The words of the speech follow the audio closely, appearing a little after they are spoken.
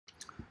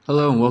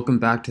Hello and welcome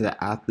back to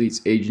the Athletes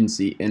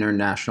Agency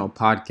International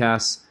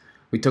Podcast.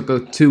 We took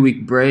a 2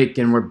 week break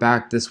and we're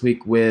back this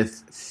week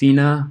with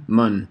Fina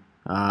Mun,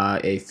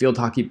 a field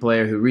hockey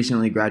player who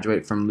recently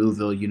graduated from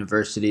Louisville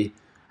University.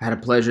 I had a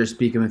pleasure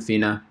speaking with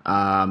Fina.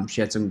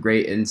 She had some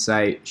great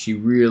insight. She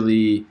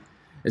really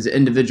is an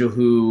individual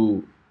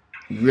who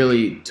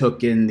really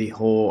took in the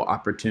whole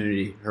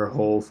opportunity. Her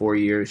whole 4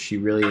 years, she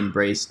really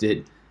embraced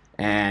it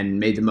and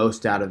made the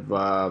most out of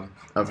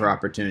her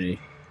opportunity.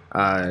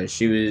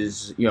 She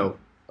was,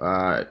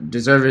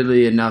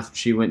 deservedly enough,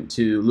 she went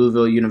to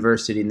Louisville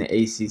University in the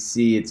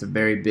ACC. It's a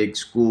very big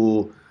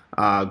school,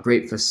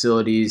 great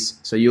facilities.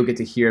 So you'll get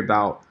to hear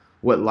about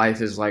what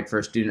life is like for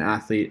a student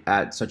athlete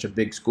at such a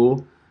big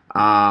school.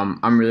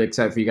 I'm really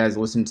excited for you guys to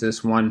listen to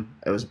this one.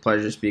 It was a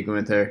pleasure speaking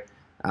with her.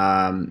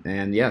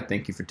 And yeah,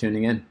 thank you for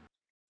tuning in.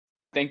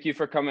 Thank you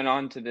for coming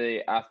on to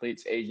the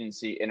Athletes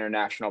Agency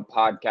International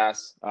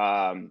podcast.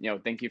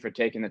 Thank you for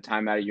taking the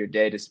time out of your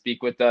day to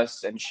speak with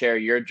us and share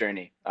your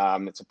journey.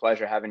 It's a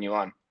pleasure having you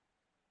on.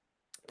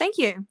 Thank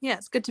you. Yeah,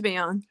 it's good to be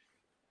on.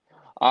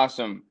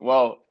 Awesome.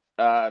 Well,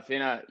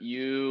 Fina,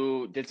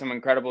 you did some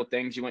incredible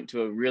things. You went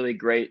to a really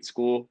great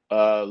school,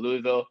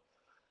 Louisville,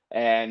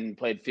 and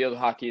played field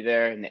hockey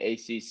there in the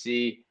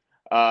ACC.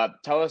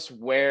 Tell us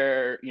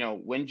when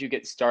did you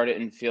get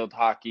started in field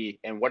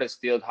hockey, and what does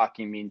field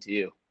hockey mean to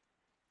you?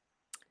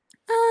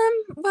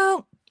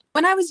 Well,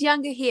 when I was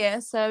younger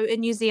here, so in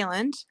New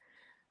Zealand,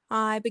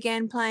 I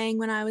began playing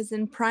when I was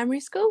in primary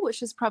school,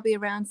 which is probably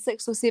around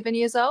 6 or 7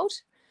 years old.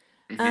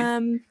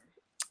 Mm-hmm.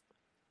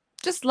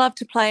 Just loved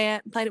to play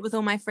it, played it with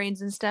all my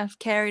friends and stuff,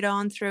 carried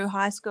on through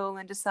high school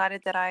and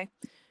decided that I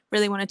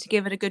really wanted to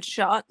give it a good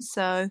shot.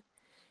 So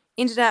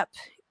ended up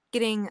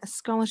getting a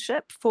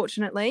scholarship,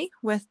 fortunately,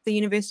 with the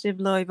University of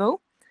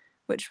Louisville,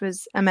 which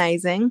was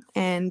amazing.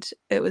 And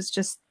it was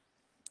just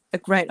a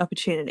great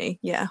opportunity.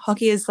 Yeah,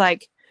 hockey is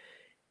like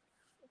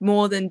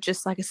more than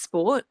just like a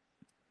sport.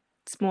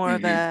 It's more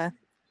of a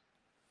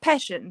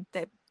passion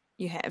that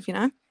you have,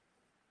 Of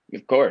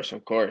course,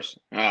 of course.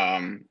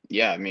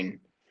 Yeah, I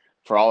mean,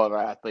 for all of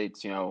our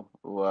athletes,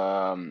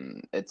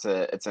 it's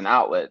an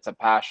outlet, it's a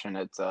passion,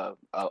 it's a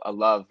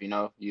love.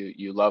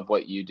 You love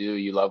what you do,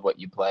 you love what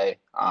you play,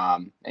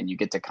 and you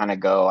get to kind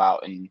of go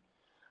out and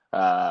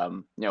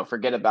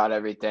forget about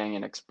everything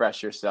and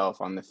express yourself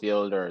on the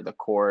field or the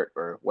court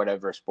or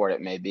whatever sport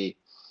it may be.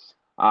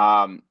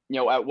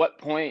 At what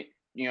point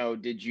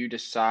did you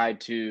decide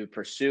to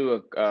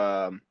pursue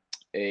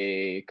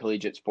a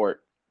collegiate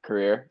sport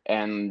career,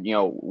 and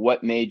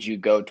what made you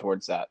go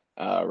towards that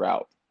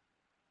route?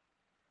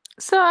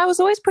 So I was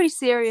always pretty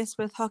serious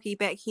with hockey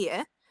back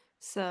here.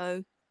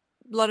 So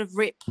a lot of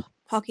rep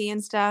hockey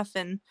and stuff,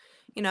 and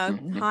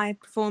high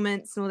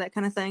performance and all that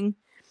kind of thing.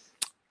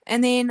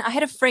 And then I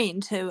had a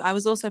friend who I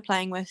was also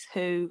playing with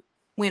who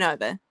went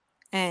over,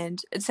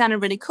 and it sounded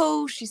really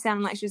cool. She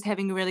sounded like she was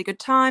having a really good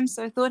time.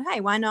 So I thought, hey,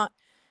 why not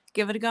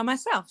give it a go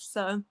myself?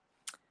 So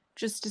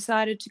just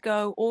decided to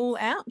go all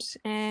out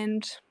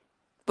and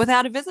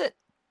without a visit,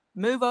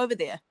 move over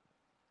there.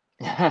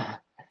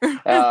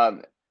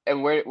 And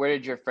where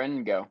did your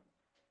friend go?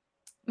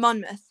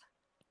 Monmouth.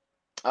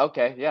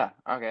 Okay, yeah.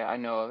 Okay, I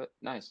know of it.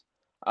 Nice.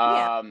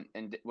 Yeah.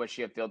 And was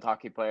she a field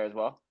hockey player as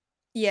well?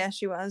 Yeah,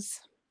 she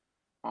was.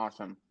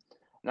 Awesome.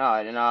 No,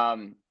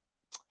 and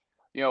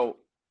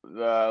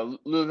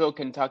Louisville,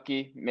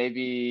 Kentucky,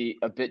 maybe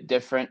a bit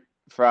different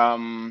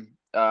from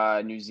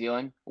New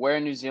Zealand. Where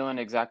in New Zealand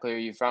exactly are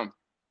you from?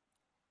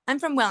 I'm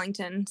from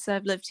Wellington, so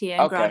I've lived here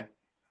and grown. Okay.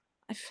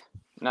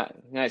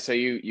 Nice. So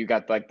you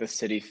got like the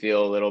city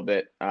feel a little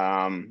bit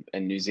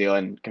in New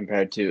Zealand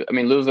compared to, I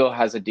mean, Louisville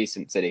has a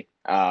decent city.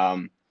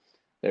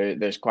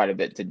 There's quite a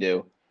bit to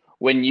do.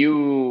 When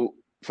you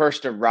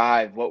first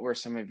arrived, what were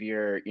some of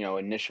your,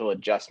 initial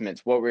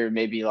adjustments? What were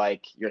maybe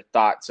like your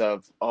thoughts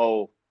of,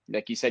 oh,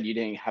 like you said, you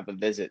didn't have a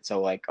visit, so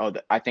like, oh,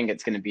 I think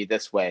it's going to be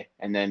this way,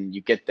 and then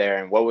you get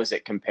there, and what was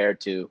it compared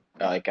to,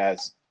 like,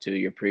 as to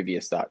your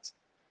previous thoughts?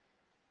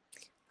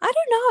 I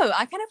don't know.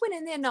 I kind of went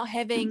in there not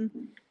having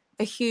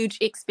a huge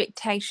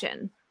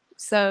expectation.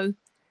 So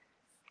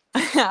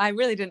I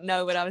really didn't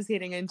know what I was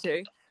heading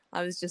into.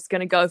 I was just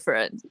going to go for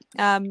it.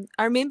 I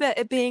remember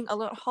it being a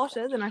lot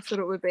hotter than I thought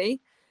it would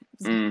be.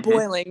 It was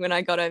boiling when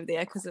I got over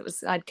there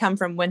because I'd come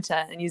from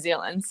winter in New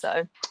Zealand.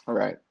 So, all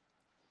right.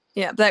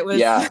 Yeah, that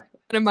was one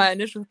of my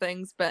initial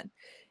things. But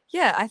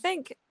yeah, I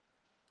think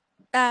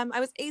I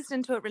was eased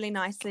into it really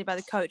nicely by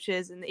the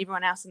coaches and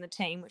everyone else in the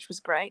team, which was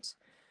great.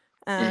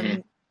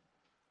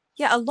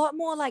 Yeah, a lot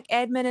more like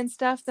admin and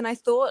stuff than I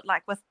thought,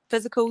 like with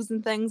physicals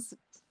and things.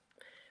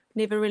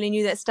 Never really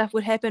knew that stuff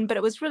would happen, but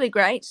it was really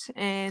great.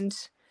 And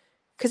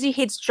because you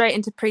head straight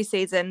into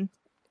preseason,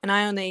 and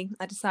I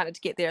decided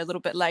to get there a little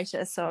bit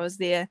later, so I was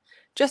there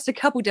just a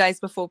couple days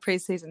before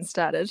preseason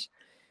started.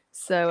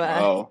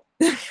 So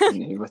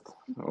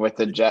with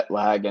the jet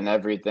lag and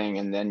everything,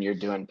 and then you're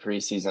doing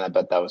preseason, I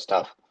bet that was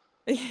tough.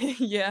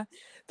 Yeah,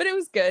 but it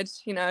was good.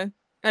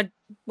 It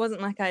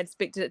wasn't like I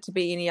expected it to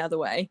be any other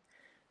way,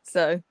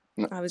 so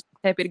I was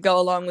happy to go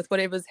along with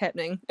whatever's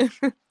happening.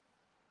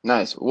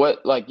 Nice.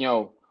 What, like,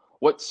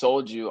 what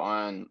sold you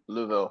on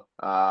Louisville?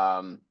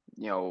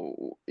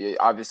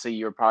 Obviously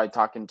you're probably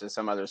talking to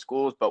some other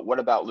schools, but what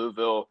about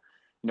Louisville,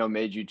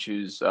 made you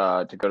choose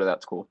to go to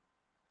that school?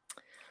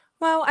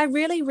 Well, I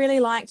really, really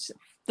liked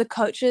the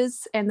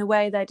coaches and the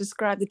way they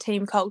described the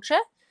team culture.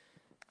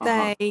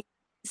 Uh-huh. They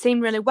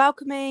seemed really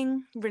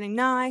welcoming, really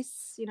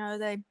nice.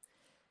 They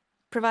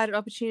provided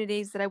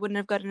opportunities that I wouldn't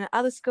have gotten at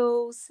other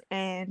schools.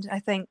 And I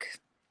think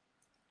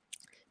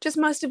just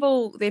most of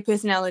all, their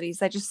personalities,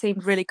 they just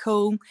seemed really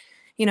cool.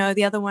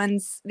 The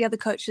other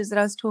coaches that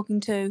I was talking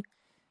to,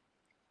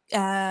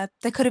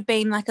 they could have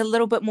been like a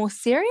little bit more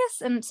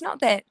serious. And it's not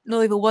that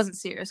Louisville wasn't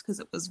serious, because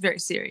it was very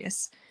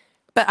serious.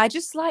 But I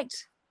just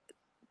liked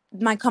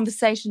my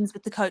conversations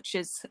with the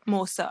coaches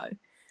more so.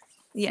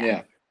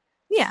 Yeah.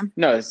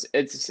 No,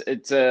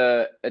 it's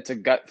a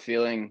gut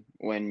feeling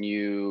when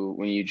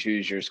you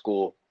choose your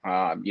school.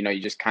 You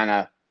just kind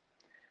of,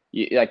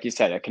 like you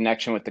said, a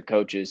connection with the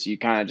coaches. You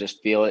kind of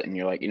just feel it, and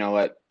you're like, you know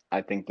what,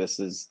 I think this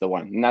is the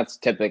one. And that's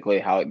typically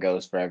how it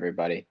goes for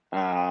everybody.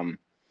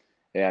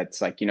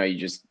 It's like,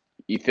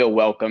 you feel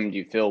welcomed,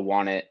 you feel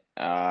wanted,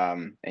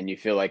 and you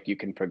feel like you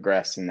can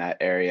progress in that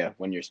area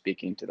when you're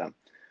speaking to them.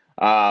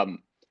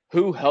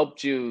 Who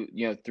helped you,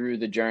 through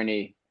the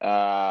journey,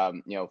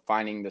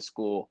 finding the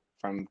school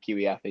from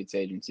Kiwi Athletes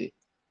Agency?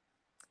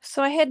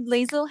 So I had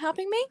Liesl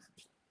helping me.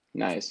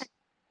 Nice.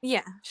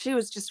 Yeah, she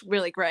was just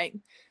really great.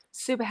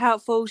 Super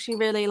helpful. She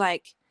really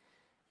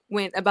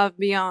went above and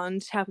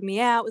beyond helping me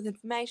out with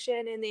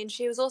information. And then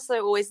she was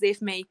also always there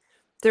for me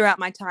throughout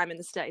my time in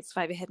the States. If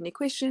I ever had any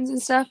questions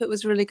and stuff, it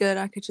was really good.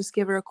 I could just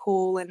give her a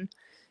call and,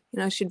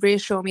 she'd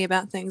reassure me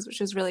about things, which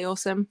was really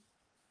awesome.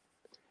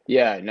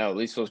 Yeah, no,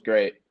 Lisa was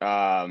great.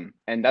 And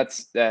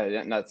that's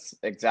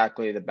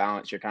exactly the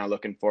balance you're kind of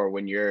looking for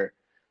when you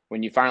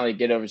finally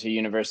get over to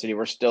university.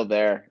 We're still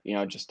there,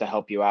 just to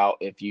help you out.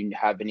 If you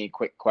have any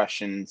quick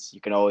questions,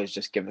 you can always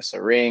just give us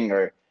a ring,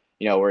 or,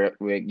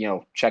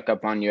 we check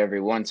up on you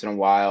every once in a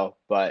while.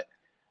 But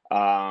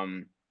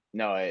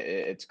no,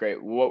 it's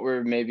great. What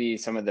were maybe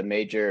some of the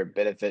major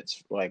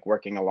benefits, like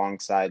working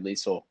alongside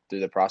Liesl through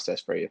the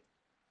process for you?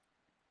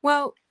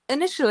 Well,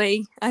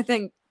 initially, I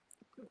think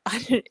I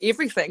did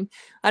everything.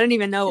 I don't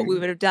even know what we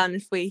would have done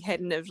if we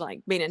hadn't have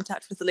been in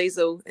touch with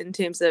Liesl in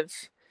terms of,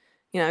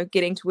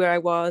 getting to where I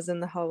was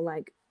and the whole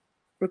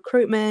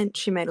recruitment.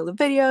 She made all the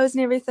videos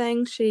and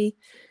everything. She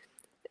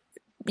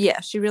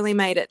really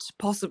made it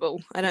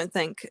possible. I don't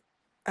think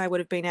I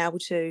would have been able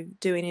to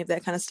do any of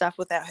that kind of stuff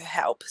without her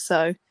help.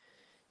 So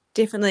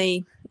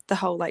definitely the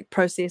whole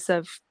process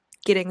of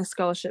getting a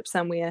scholarship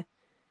somewhere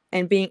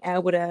and being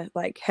able to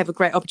have a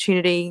great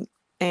opportunity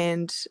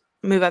and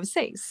move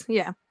overseas.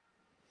 Yeah.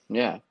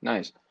 Yeah,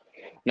 nice.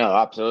 No,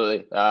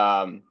 absolutely.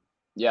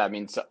 Yeah, I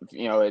mean, so,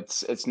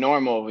 it's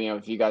normal,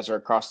 if you guys are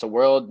across the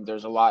world,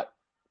 there's a lot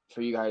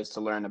for you guys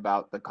to learn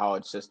about the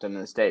college system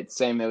in the States.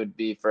 Same it would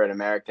be for an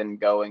American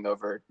going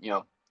over,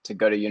 to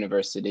go to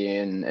university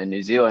in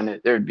New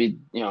Zealand. There would be,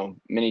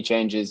 many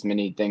changes,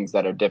 many things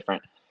that are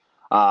different.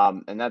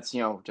 And that's,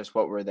 just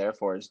what we're there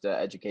for, is to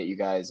educate you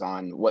guys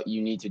on what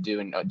you need to do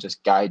and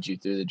just guide you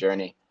through the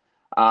journey.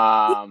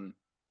 You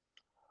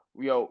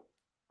know,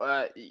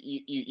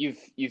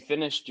 you've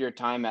finished your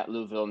time at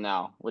Louisville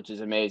now, which is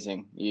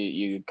amazing.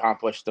 You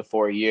accomplished the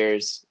 4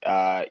 years.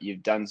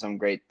 You've done some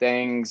great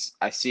things.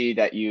 I see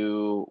that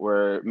you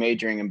were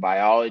majoring in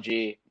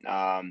biology.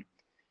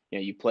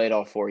 You played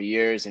all 4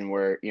 years and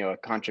were a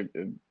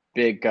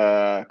big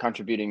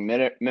contributing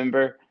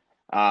member.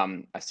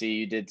 I see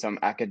you did some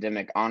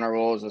academic honor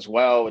rolls as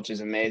well, which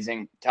is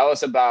amazing. Tell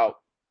us about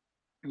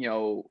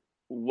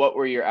what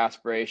were your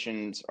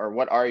aspirations, or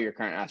what are your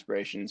current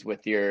aspirations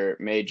with your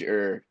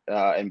major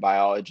in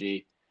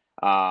biology,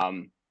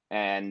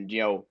 and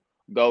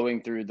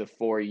going through the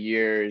 4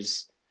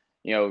 years,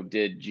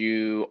 did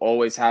you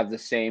always have the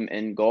same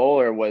end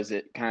goal, or was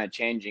it kind of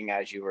changing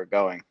as you were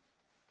going?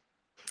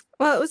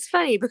 Well, it was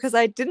funny because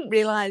I didn't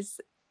realize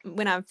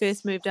when I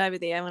first moved over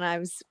there, when I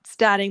was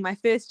starting my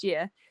first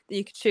year, that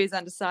you could choose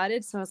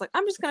undecided. So I was like,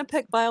 I'm just going to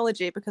pick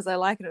biology because I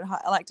liked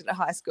it at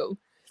high school.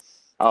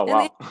 Oh,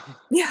 wow.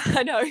 Yeah,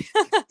 I know.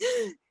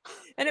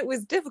 And it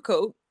was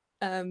difficult,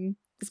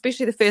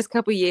 especially the first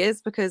couple of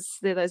years, because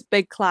there are those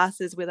big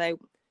classes where they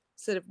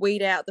sort of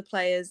weed out the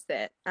players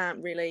that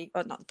aren't really,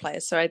 or not the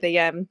players, sorry,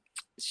 the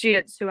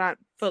students who aren't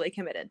fully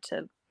committed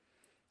to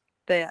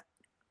the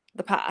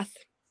path.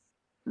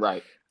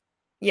 Right.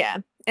 Yeah.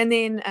 And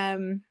then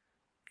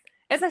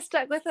as I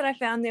stuck with it, I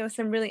found there were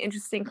some really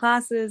interesting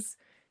classes.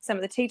 Some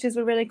of the teachers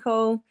were really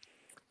cool,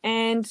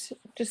 and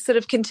just sort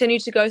of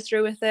continued to go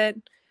through with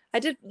it. I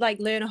did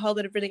learn a whole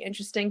lot of really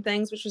interesting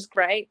things, which was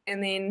great.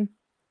 And then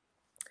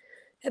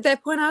at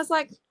that point I was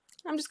like,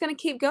 I'm just going to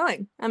keep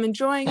going. I'm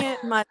enjoying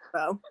it. Might as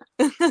well.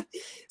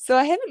 So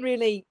I haven't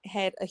really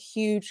had a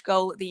huge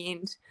goal at the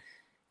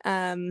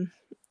end.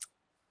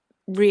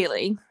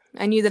 Really,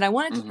 I knew that I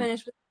wanted to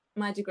finish with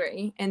my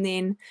degree, and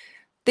then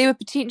there were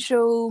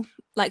potential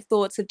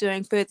thoughts of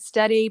doing further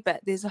study, but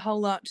there's a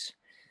whole lot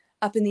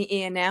up in the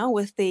air now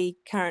with the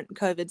current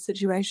COVID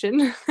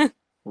situation.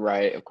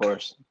 Right, of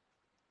course.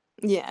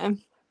 Yeah.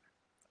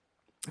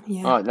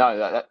 Yeah. Oh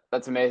no,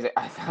 that's amazing.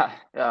 I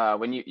thought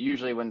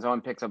when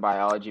someone picks a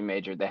biology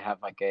major, they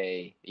have like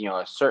a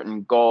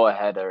certain goal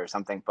ahead or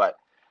something, but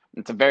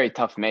it's a very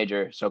tough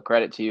major. So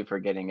credit to you for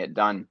getting it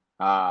done.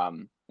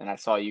 And I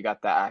saw you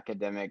got the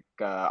academic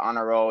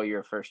honor roll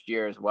your first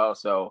year as well.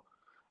 So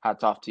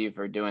hats off to you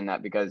for doing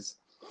that because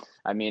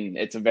I mean,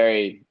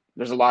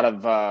 there's a lot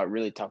of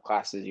really tough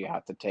classes you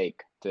have to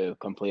take to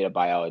complete a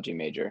biology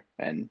major.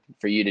 And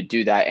for you to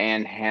do that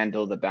and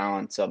handle the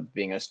balance of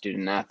being a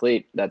student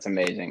athlete, that's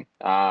amazing.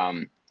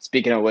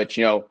 Speaking of which,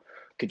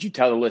 could you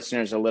tell the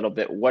listeners a little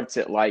bit, what's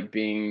it like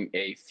being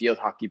a field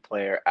hockey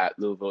player at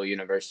Louisville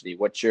University?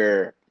 What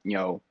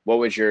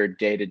was your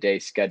day-to-day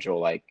schedule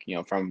like,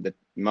 from the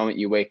moment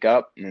you wake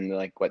up and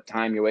like what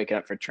time you're waking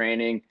up for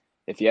training,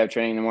 if you have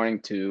training in the morning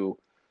to,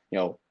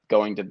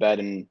 going to bed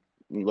and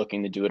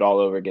looking to do it all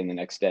over again the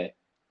next day?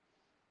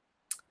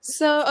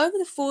 So over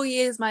the 4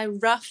 years, my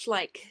rough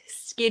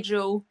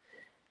schedule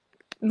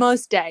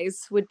most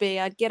days would be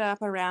I'd get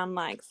up around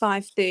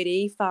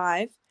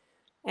 5:35,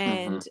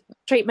 and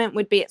treatment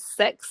would be at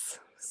 6.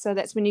 So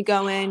that's when you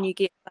go in, you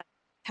get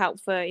help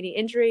for any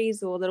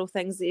injuries or little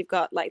things that you've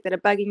got that are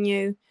bugging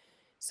you.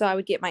 So I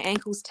would get my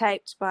ankles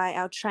taped by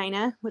our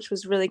trainer, which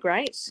was really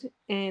great.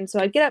 And so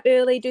I'd get up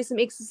early, do some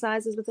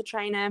exercises with the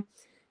trainer,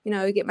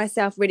 get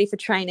myself ready for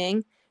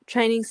training.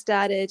 Training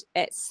started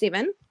at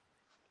 7.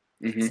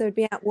 So I'd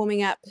be out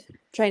warming up,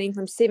 training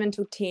from 7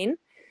 till 10.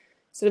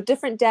 Sort of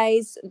different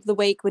days of the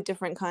week with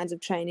different kinds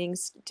of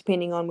trainings,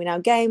 depending on when our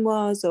game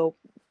was or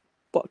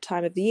what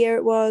time of the year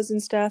it was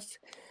and stuff.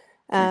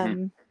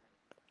 But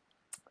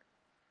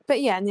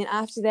yeah, and then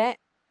after that,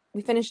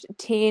 we finished at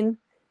 10,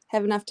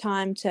 have enough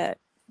time to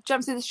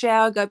jump through the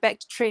shower, go back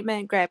to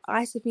treatment, grab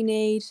ice if you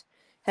need,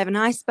 have an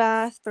ice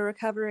bath for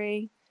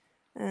recovery,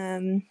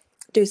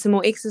 do some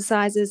more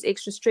exercises,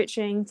 extra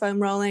stretching,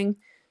 foam rolling.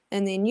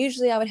 And then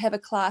usually I would have a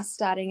class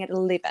starting at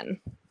 11.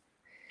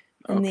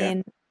 And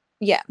then,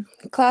 yeah,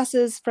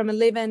 classes from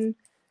 11.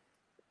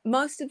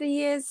 Most of the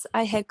years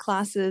I had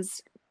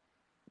classes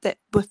that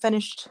were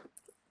finished,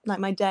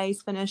 my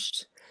days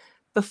finished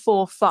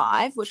before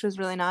 5, which was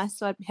really nice.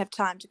 So I'd have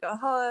time to go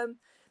home,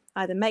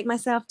 either make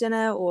myself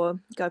dinner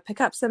or go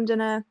pick up some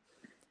dinner,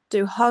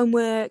 do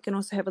homework, and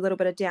also have a little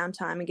bit of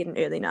downtime and get an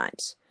early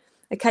night.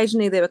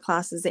 Occasionally there were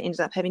classes that ended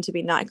up having to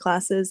be night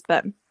classes,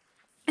 but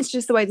it's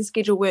just the way the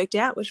schedule worked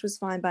out, which was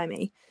fine by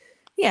me.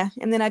 Yeah,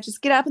 and then I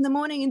just get up in the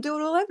morning and do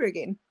it all over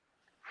again.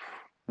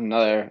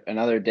 Another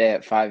day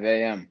at 5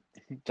 a.m.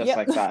 just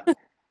like that.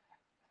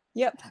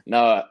 Yep.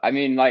 No, I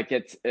mean, I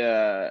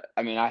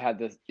had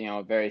this,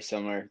 very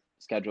similar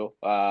schedule,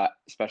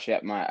 especially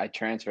I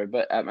transferred,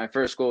 but at my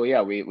first school,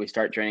 yeah, we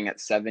start training at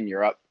 7.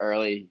 You're up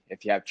early.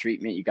 If you have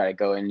treatment, you got to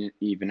go in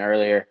even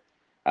earlier.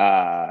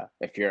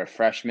 If you're a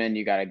freshman,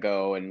 you got to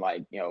go and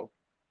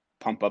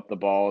pump up the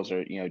balls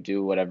or,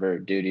 do whatever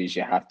duties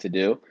you have to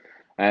do.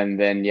 And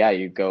then, yeah,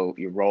 you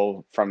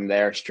roll from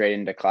there straight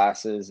into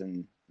classes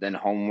and then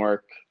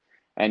homework.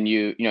 And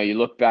you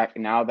look back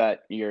now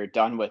that you're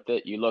done with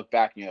it, you look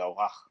back and you go,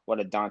 wow, what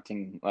a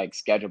daunting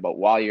schedule. But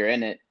while you're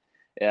in it,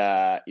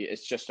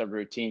 it's just a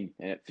routine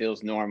and it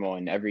feels normal.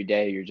 And every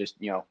day you're just,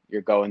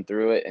 you're going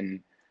through it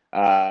and,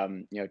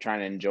 trying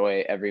to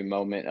enjoy every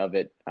moment of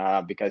it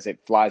because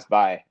it flies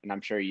by. And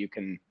I'm sure you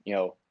can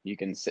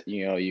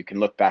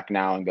look back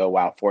now and go,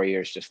 wow, 4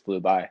 years just flew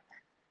by.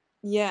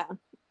 Yeah,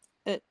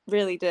 it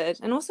really did.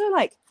 And also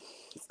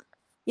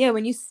yeah,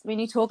 when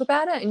you talk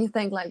about it and you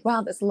think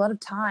wow, that's a lot of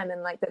time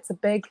and that's a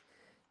big,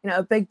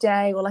 a big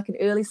day or an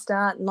early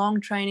start,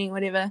 long training,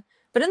 whatever.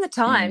 But in the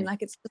time,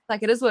 it's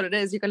just it is what it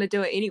is. You're going to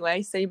do it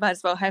anyway, so you might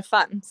as well have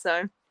fun.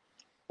 So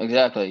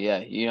exactly,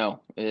 yeah.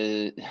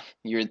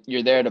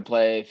 You're there to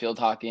play field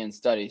hockey and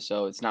study,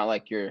 so it's not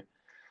like you're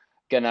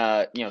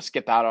gonna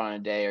skip out on a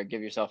day or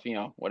give yourself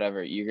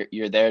whatever.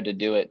 You're there to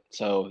do it,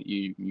 so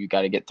you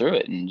got to get through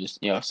it and just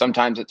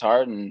sometimes it's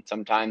hard and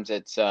sometimes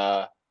it's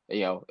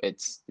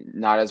it's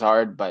not as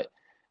hard, but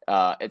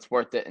it's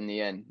worth it in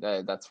the end.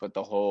 That's what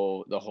the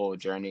whole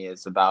journey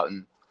is about.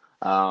 And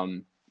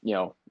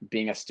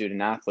being a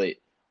student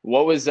athlete,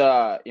 what was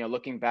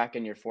looking back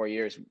in your 4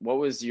 years, what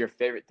was your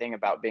favorite thing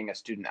about being a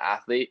student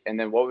athlete, and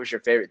then what was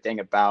your favorite thing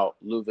about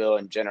Louisville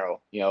in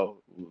general?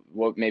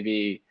 What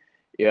maybe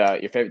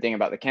your favorite thing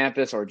about the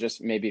campus, or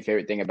just maybe a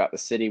favorite thing about the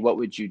city? What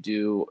would you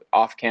do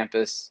off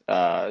campus?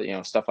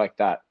 Stuff like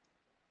that.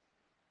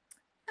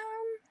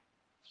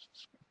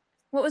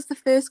 What was the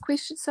first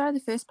question? Sorry, the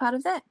first part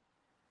of that.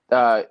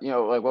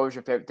 What was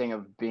your favorite thing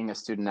of being a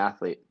student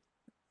athlete?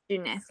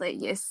 Student athlete,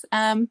 yes.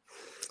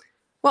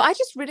 Well, I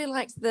just really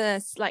liked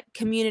the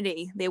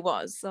community there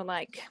was, so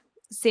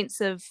sense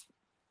of,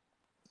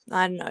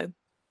 I don't know,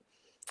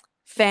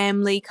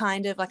 family,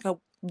 kind of a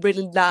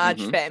really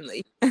large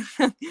family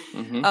of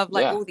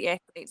all the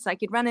athletes.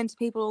 You'd run into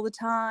people all the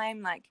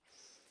time,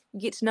 you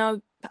get to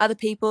know other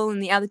people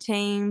and the other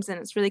teams, and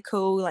it's really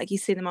cool. You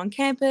see them on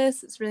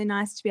campus. It's really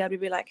nice to be able to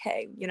be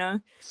hey, you're not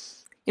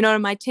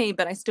on my team,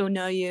 but I still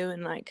know you,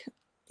 and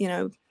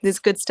there's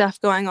good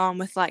stuff going on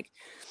with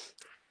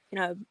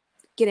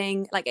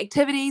getting like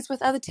activities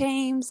with other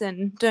teams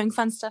and doing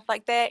fun stuff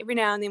like that. Every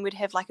now and then we'd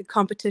have like a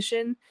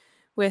competition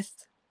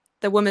with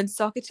the women's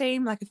soccer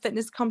team, like a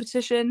fitness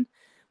competition,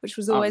 which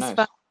was always nice.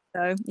 fun.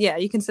 So yeah,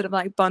 you can sort of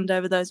like bond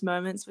over those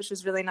moments, which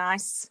was really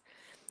nice.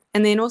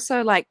 And then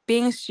also like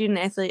being a student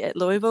athlete at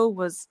Louisville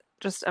was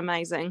just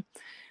amazing.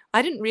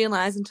 I didn't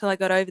realize until I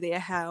got over there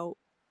how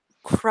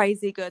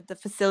crazy good the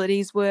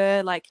facilities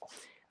were, like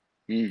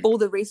all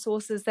the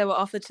resources that were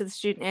offered to the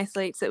student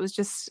athletes. It was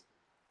just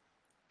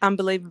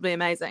unbelievably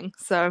amazing.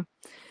 So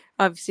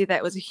obviously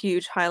that was a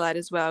huge highlight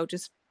as well,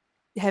 just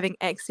having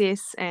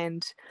access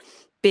and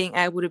being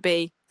able to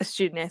be a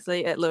student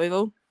athlete at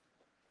Louisville.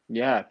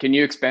 Yeah. Can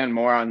you expand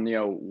more on,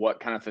 what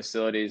kind of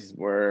facilities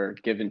were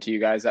given to you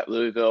guys at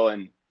Louisville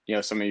and,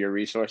 some of your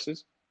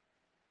resources?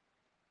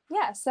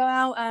 Yeah.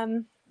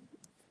 So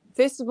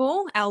first of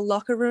all, our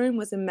locker room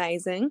was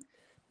amazing.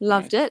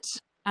 Loved it.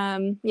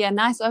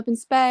 Nice open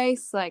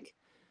space, like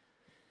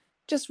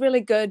just really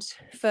good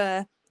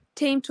for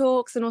team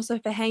talks and also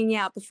for hanging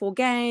out before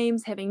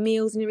games, having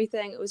meals and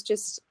everything. It was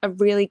just a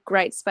really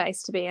great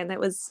space to be in. That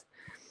was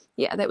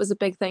a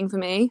big thing for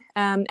me.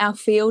 Our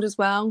field as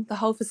well, the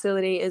whole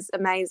facility is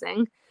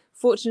amazing.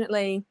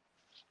 Fortunately,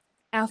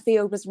 our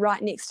field was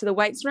right next to the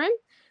weights room,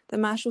 the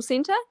Marshall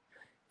Center,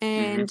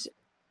 and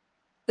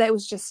that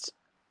was just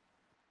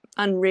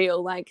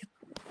unreal. Like,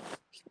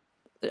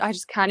 I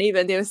just can't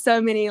even. There were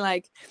so many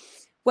like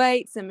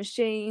weights and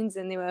machines,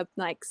 and there were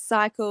like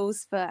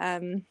cycles for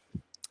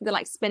the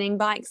like spinning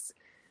bikes,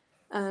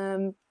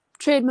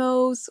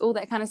 treadmills, all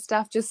that kind of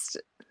stuff. Just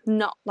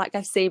not like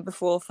I've seen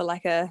before for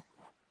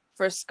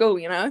a school,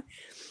 So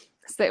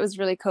that was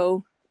really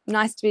cool.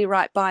 Nice to be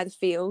right by the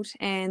field,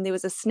 and there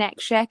was a snack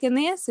shack in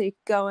there, so you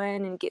could go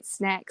in and get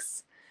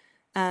snacks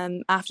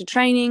after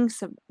training,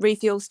 some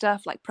refuel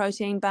stuff like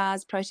protein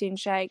bars, protein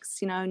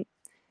shakes,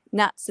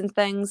 nuts and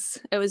things.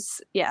 It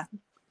was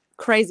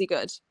crazy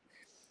good.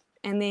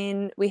 And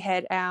then we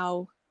had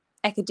our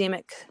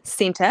academic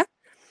center,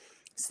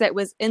 so that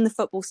was in the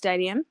football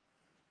stadium.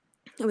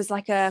 It was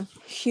like a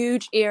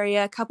huge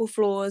area, a couple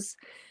floors,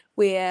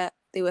 where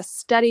there were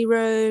study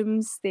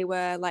rooms, there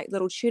were like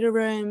little tutor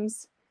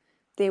rooms,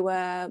 there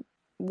were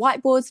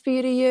whiteboards for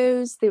you to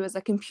use, there was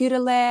a computer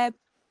lab,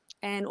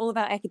 and all of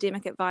our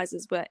academic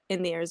advisors were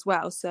in there as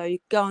well. So you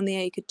could go in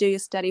there, you could do your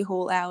study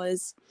hall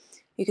hours,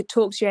 you could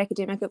talk to your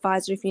academic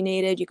advisor if you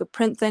needed, you could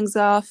print things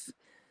off,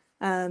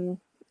 and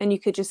you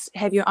could just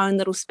have your own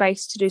little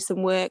space to do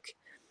some work,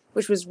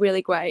 which was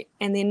really great.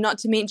 And then not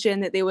to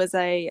mention that there was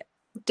a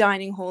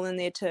dining hall in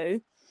there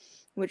too,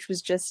 which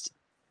was just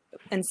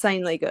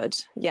insanely good.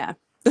 Yeah.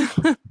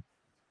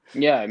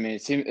 Yeah, I mean,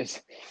 it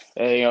seems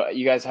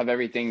you guys have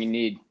everything you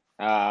need.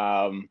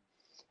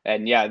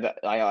 And yeah,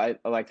 I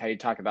liked how you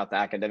talk about the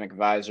academic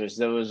advisors.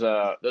 Those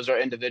are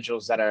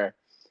individuals that are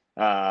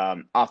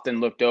often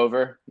looked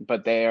over,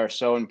 but they are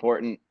so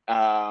important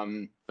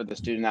for the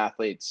student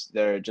athletes.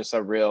 They're just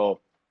a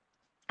real,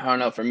 I don't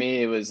know, for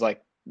me, it was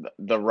like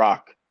the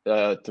rock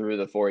through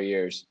the 4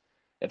 years.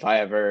 If I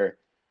ever,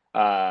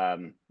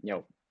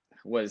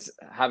 was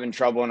having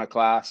trouble in a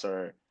class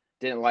or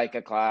didn't like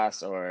a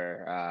class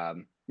or,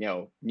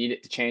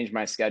 needed to change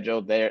my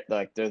schedule, they're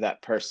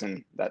that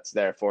person that's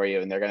there for you,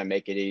 and they're going to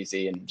make it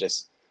easy and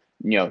just,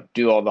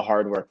 do all the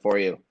hard work for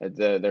you.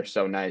 They're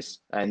so nice.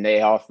 And they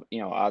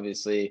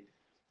obviously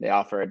they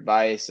offer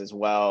advice as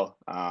well.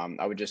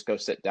 I would just go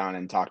sit down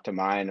and talk to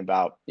mine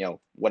about,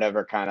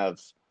 whatever kind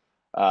of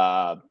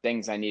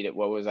things I needed.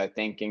 What was I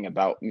thinking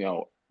about,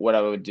 what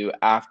I would do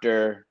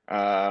after,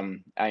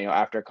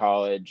 after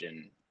college,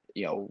 and,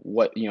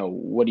 what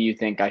do you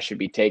think I should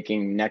be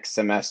taking next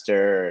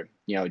semester?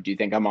 Do you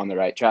think I'm on the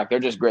right track? They're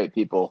just great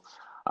people.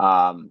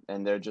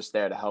 And they're just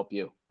there to help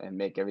you and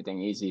make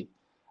everything easy.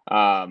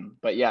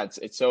 But yeah,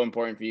 it's so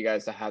important for you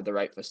guys to have the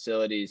right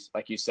facilities.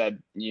 Like you said,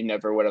 you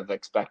never would have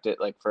expected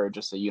like for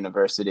just a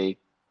university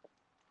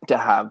to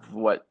have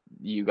what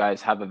you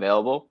guys have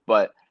available,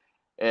 but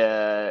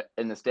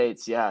in the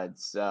States, yeah,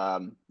 it's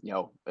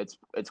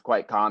it's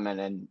quite common,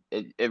 and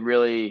it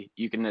really,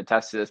 you can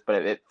attest to this,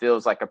 but it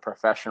feels like a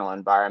professional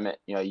environment.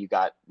 You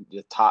got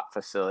the top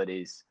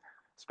facilities,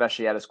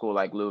 especially at a school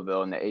like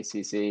Louisville in the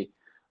ACC.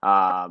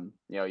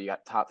 You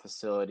got top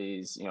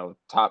facilities,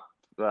 top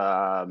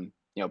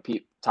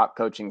top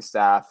coaching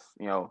staff,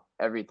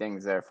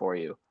 everything's there for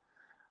you.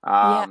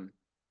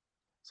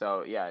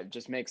 So yeah, it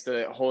just makes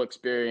the whole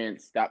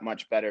experience that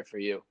much better for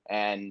you.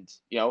 And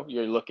you're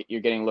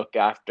getting looked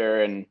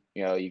after, and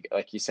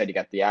like you said, you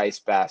got the ice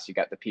baths, you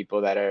got the people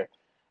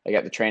you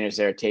got the trainers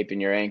there taping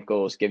your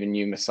ankles, giving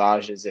you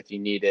massages if you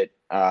need it,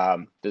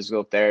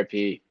 physical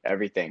therapy,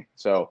 everything.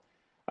 So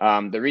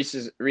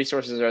the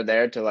resources are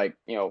there to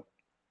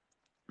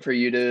for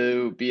you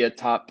to be a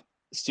top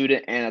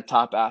student and a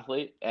top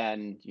athlete.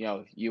 And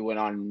you went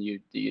on and you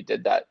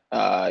did that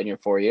in your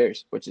 4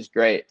 years, which is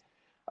great.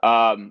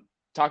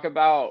 Talk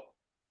about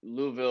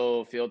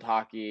Louisville field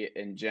hockey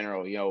in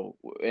general.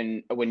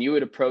 And when you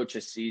would approach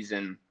a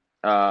season,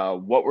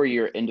 what were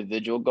your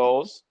individual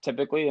goals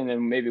typically, and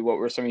then maybe what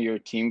were some of your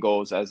team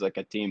goals as like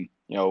a team?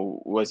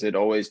 Was it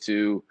always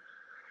to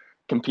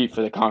compete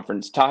for the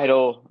conference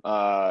title,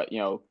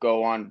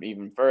 go on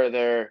even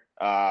further?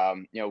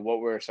 What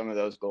were some of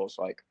those goals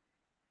like?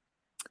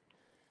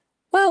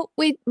 Well,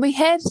 we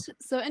had,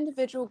 so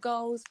individual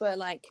goals were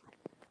like,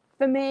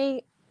 for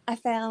me, I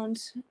found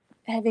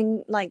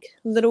having like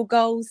little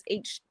goals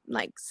each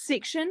like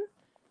section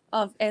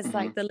of as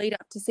like the lead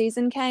up to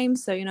season came.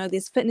 So,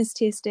 there's fitness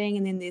testing,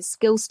 and then there's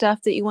skill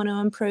stuff that you want to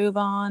improve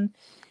on,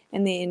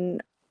 and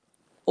then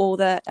all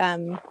the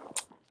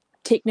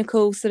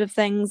technical sort of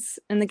things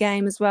in the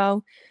game as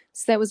well.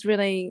 So that was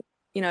really,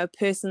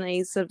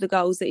 personally sort of the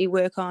goals that you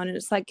work on, and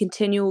it's like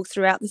continual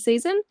throughout the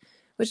season,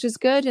 which is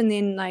good. And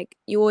then like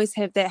you always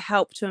have that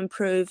help to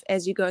improve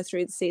as you go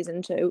through the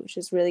season too, which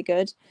is really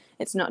good.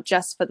 It's not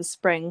just for the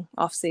spring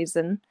off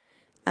season.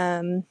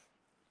 I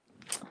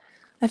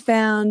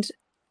found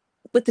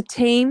with the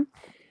team,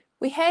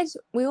 we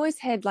always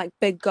had like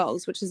big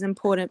goals, which is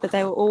important, but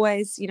they were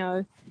always,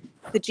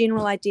 the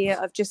general idea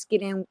of just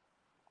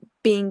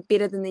being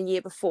better than the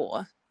year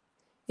before,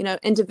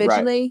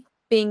 individually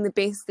being the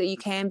best that you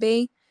can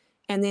be,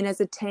 and then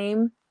as a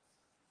team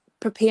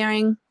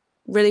preparing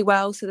really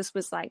well. So this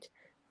was like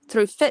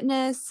through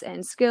fitness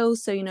and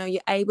skills, so you're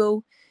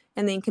able,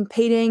 and then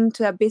competing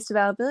to our best of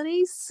our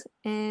abilities,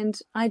 and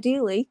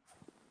ideally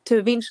to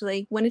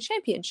eventually win a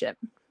championship.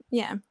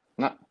 Yeah.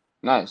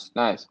 Nice.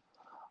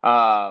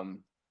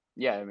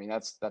 Yeah, I mean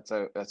that's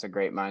a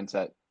great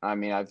mindset. I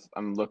mean,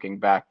 I'm looking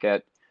back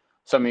at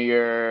some of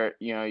your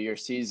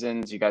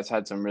seasons. You guys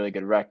had some really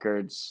good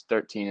records,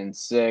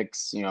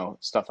 13-6,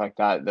 stuff like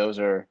that. Those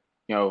are,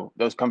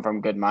 those come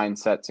from good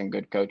mindsets and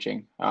good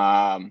coaching.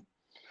 Something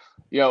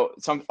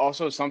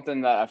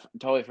that I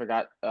totally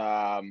forgot,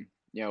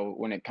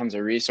 when it comes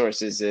to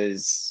resources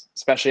is,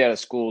 especially at a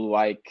school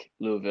like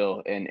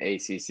Louisville and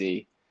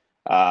ACC,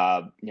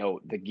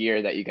 the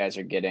gear that you guys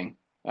are getting,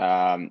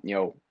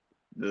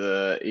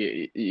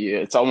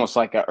 it's almost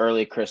like an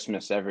early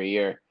Christmas every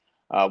year.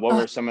 What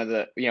were some of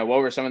the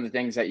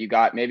things that you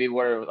got? Maybe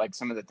what are like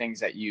some of the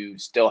things that you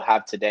still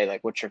have today?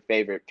 Like, what's your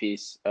favorite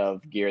piece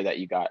of gear that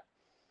you got?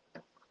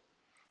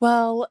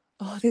 Well,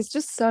 there's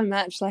just so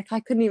much. Like, I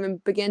couldn't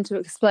even begin to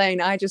explain.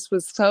 I just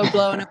was so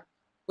blown up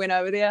when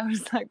over there. I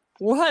was like,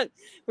 what?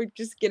 We're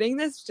just getting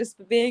this just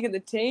for being in the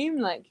team?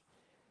 Like,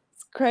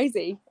 it's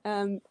crazy.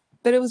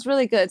 But it was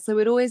really good. So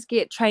we'd always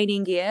get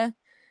training gear.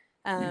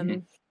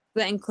 That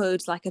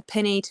includes like a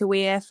pinny to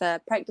wear for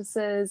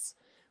practices.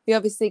 We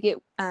obviously get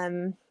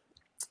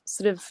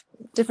sort of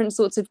different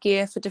sorts of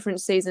gear for different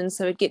seasons.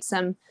 So we'd get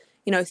some,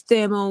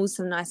 thermals,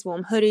 some nice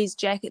warm hoodies,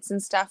 jackets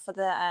and stuff for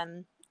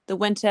the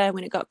winter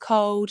when it got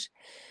cold.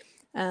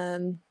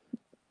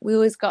 We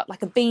always got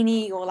like a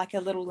beanie or like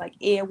a little like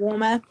air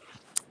warmer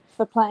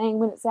for playing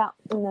when it's out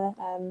in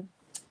the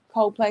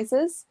cold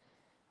places.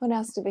 What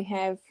else do we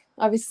have?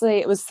 Obviously,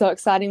 it was so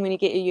exciting when you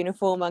get your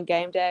uniform on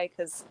game day,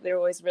 because they're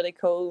always really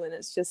cool, and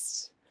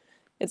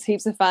it's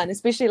heaps of fun,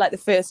 especially like the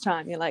first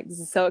time. You're like, this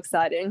is so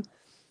exciting.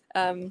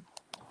 And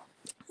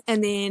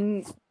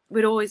then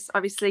we'd always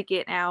obviously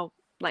get our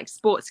like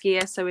sports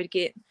gear. So we'd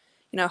get,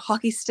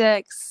 hockey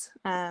sticks,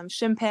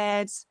 shin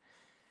pads.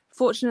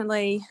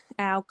 Fortunately,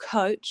 our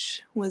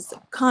coach was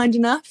kind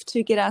enough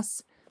to get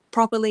us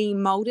properly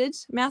molded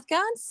mouth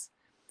guards,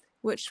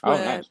 which were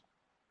nice.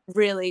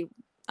 Really,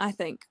 I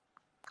think,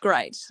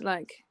 great.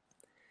 Like,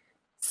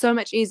 so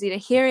much easier to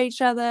hear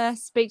each other,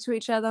 speak to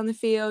each other on the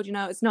field.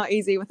 It's not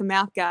easy with a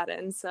mouth guard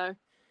in. So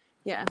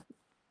yeah,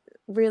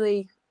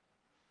 really,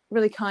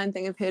 really kind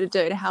thing of her to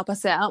do to help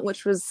us out,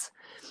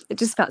 it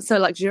just felt so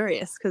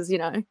luxurious, because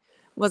it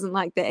wasn't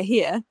like that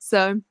here.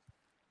 So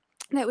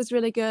that was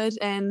really good.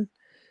 And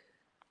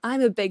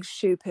I'm a big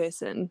shoe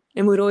person,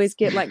 and would always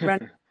get like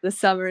run the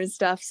summer and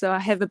stuff. So I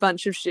have a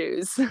bunch of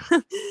shoes,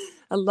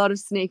 a lot of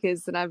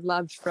sneakers that I've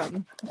loved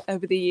from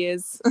over the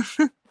years.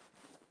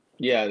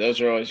 Yeah, those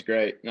are always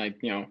great.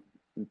 Like,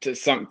 to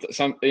some,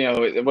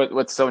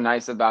 what's so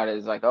nice about it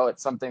is like, oh,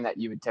 it's something that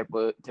you would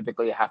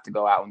typically have to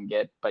go out and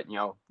get, but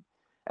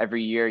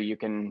every year you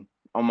can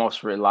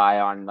almost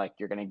rely on, like,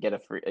 you're gonna get a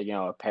free,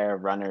 a pair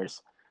of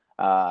runners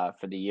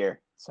for the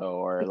year. So,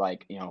 or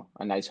like,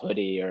 a nice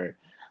hoodie or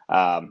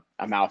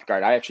a mouth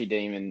guard. I actually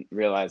didn't even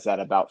realize that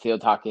about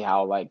field hockey,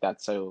 how like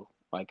that's so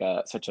like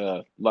such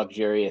a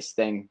luxurious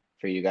thing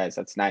for you guys.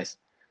 That's nice.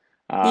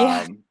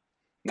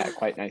 Yeah.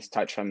 Quite nice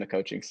touch from the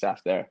coaching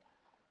staff there.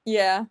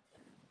 Yeah.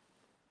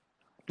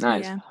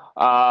 Nice.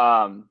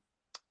 Yeah.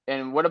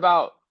 And what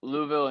about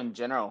Louisville in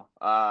general?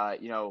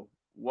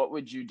 What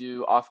would you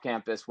do off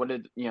campus? What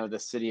did, the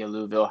city of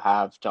Louisville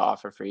have to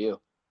offer for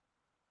you?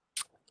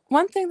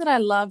 One thing that I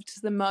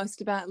loved the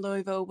most about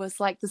Louisville was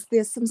like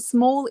there's some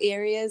small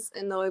areas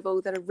in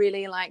Louisville that are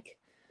really like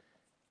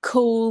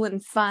cool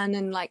and fun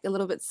and like a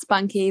little bit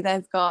spunky.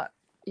 They've got,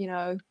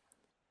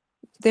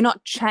 they're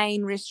not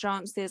chain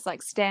restaurants. There's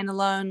like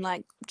standalone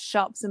like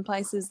shops and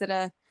places that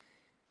are,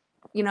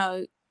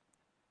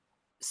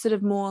 sort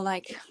of more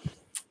like,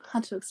 how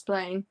to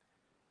explain?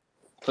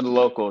 For the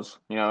locals,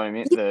 you know what I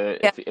mean?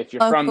 Yeah. If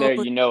you're from there,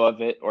 you know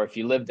of it, or if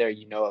you live there,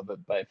 you know of it.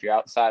 But if you're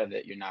outside of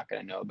it, you're not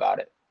going to know about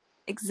it.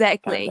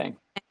 Exactly. Kind of thing.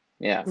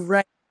 Yeah.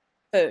 Great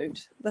food.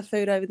 The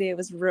food over there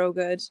was real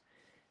good.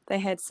 They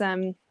had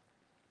some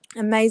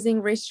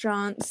amazing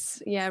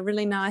restaurants. Yeah,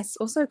 really nice.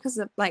 Also because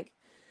of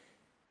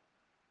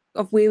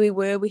where we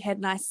were, we had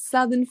nice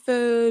southern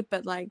food,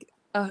 but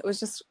it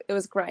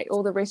was great.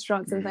 All the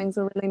restaurants and things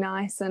were really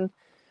nice, and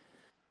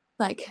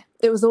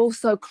it was all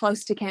so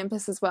close to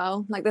campus as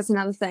well. That's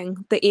another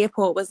thing. The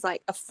airport was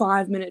like a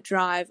 5-minute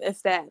drive,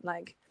 if that.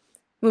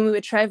 When we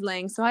were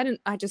traveling, so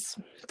I just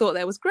thought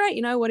that was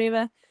great,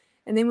 whatever.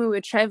 And then when we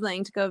were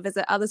traveling to go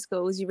visit other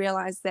schools, you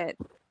realize that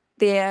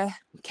their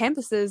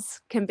campuses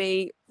can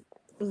be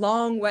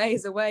long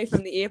ways away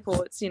from the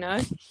airports,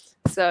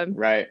 So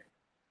Right.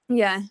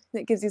 yeah,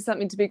 that gives you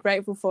something to be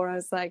grateful for. I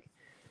was like,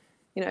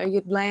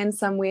 you'd land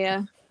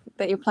somewhere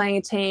that you're playing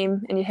a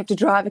team and you have to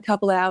drive a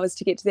couple hours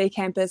to get to their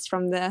campus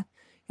from the,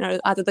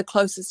 either the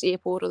closest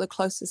airport or the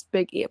closest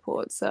big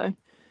airport. So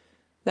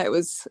that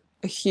was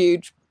a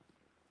huge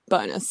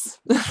bonus.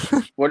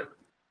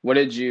 How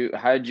did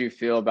you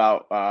feel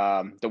about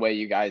the way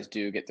you guys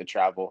do get to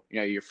travel?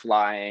 You're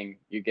flying,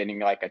 you're getting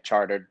like a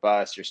chartered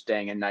bus, you're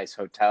staying in nice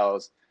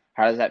hotels.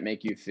 How does that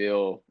make you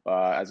feel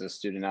as a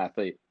student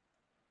athlete?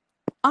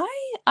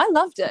 I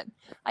loved it.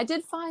 I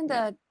did find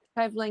the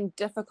traveling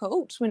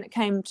difficult when it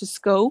came to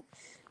school,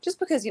 just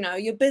because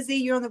you're busy,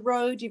 you're on the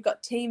road, you've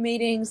got team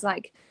meetings,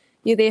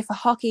 you're there for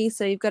hockey,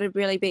 so you've got to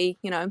really be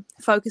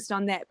focused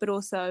on that, but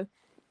also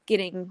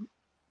getting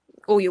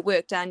all your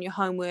work done, your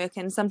homework,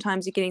 and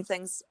sometimes you have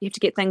to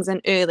get things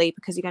in early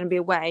because you're going to be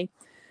away,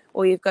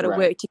 or you've got to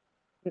work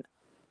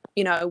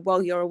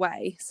while you're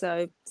away.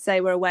 So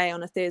say we're away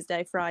on a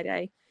Thursday,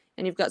 Friday,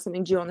 and you've got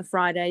something due on the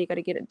Friday, you've got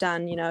to get it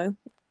done,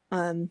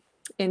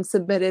 and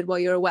submitted while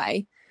you're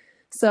away.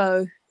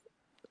 So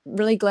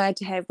really glad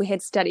we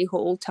had study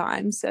hall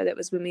time. So that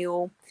was when we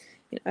all,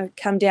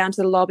 come down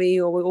to the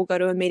lobby, or we all go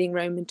to a meeting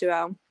room and do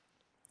our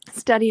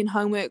study and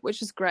homework,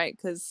 which is great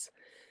because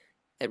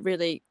it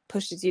really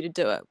pushes you to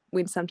do it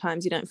when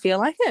sometimes you don't feel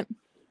like it.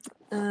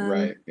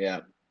 Right. Yeah.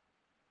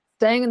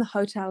 Staying in the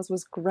hotels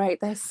was great.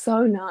 They're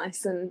so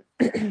nice, and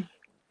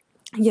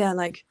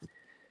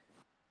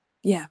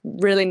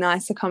really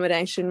nice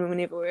accommodation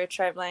whenever we were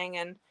traveling,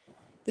 and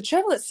the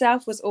travel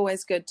itself was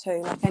always good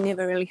too. I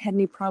never really had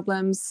any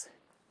problems.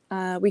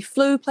 We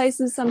flew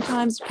places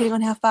sometimes, depending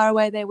on how far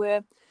away they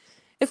were.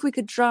 If we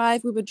could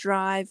drive, we would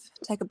drive,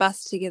 take a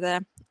bus together.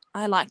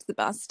 I liked the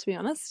bus, to be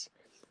honest.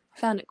 I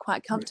found it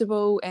quite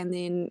comfortable. And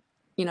then,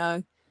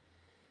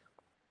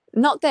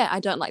 not that I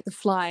don't like the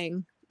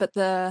flying, but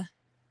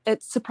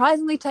it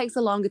surprisingly takes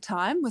a longer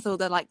time with all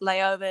the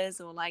layovers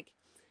or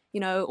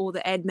all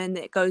the admin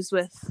that goes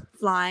with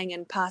flying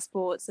and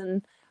passports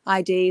and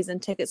IDs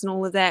and tickets and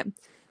all of that.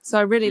 So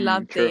I really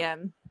loved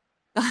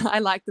I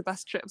like the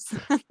bus trips.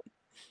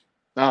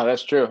 No,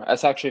 that's true.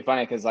 That's actually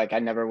funny because I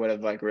never would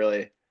have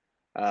really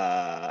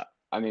for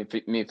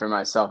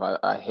myself,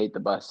 I hate the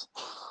bus,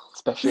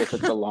 especially if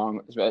it's a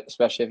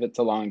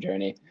long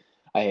journey.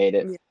 I hate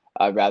it. Yeah.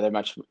 I'd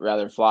much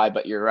rather fly,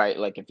 but you're right.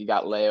 If you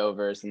got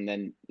layovers and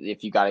then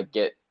if you got to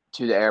get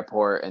to the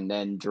airport and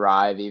then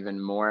drive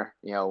even more,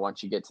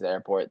 once you get to the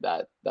airport,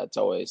 that's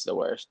always the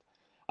worst.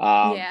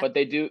 But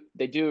they do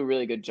a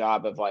really good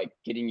job of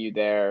getting you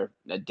there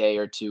a day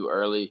or two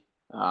early.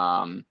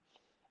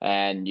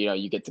 And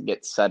you get to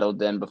get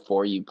settled in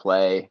before you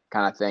play,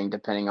 kind of thing,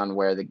 depending on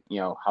where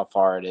how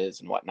far it is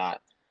and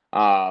whatnot.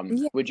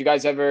 Would you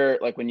guys ever,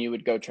 when you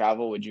would go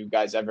travel, would you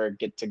guys ever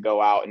get to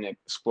go out and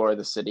explore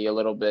the city a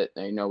little bit?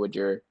 Would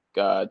your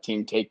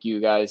team take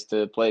you guys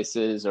to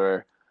places,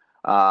 or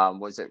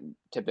was it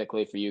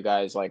typically for you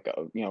guys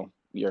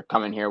you're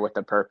coming here with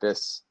a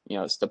purpose,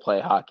 it's to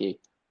play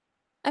hockey?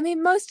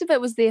 Most of it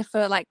was there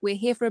for we're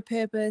here for a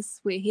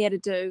purpose. We're here to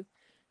do,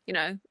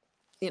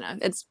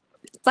 it's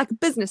like a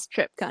business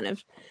trip kind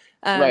of.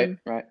 Right.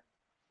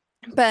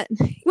 But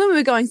when we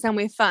were going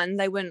somewhere fun,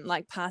 they wouldn't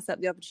pass up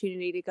the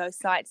opportunity to go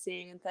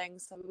sightseeing and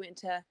things. So we went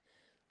to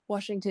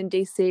Washington,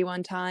 D.C.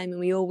 one time, and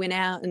we all went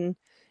out and,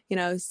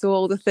 saw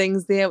all the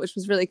things there, which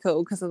was really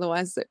cool because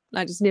otherwise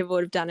I just never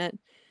would have done it.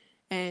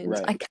 And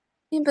I can't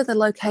remember the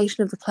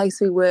location of the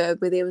place we were,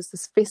 where there was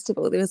this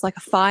festival. There was a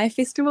fire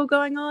festival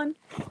going on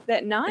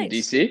that night. In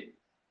D.C.?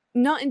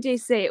 Not in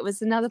D.C. It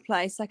was another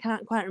place. I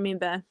can't quite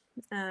remember.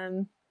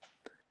 And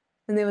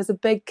there was a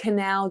big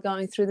canal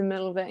going through the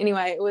middle of it.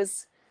 Anyway, it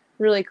was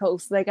really cool.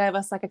 So they gave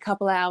us a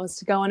couple hours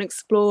to go and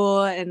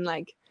explore and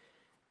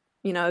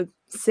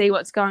see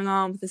what's going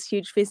on with this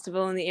huge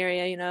festival in the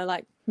area.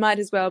 Might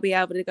as well be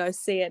able to go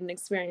see it and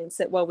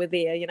experience it while we're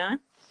there.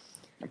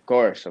 Of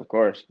course.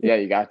 Yeah,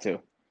 you got to.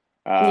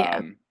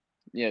 Yeah.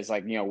 It's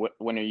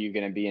when are you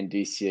going to be in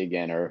DC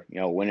again, or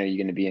when are you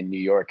going to be in New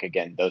York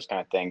again? Those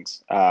kind of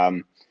things.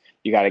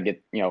 You got to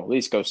get at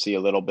least go see a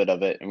little bit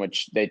of it, in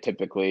which they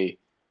typically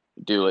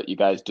do what you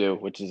guys do,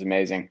 which is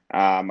amazing.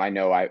 I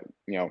know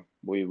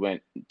we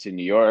went to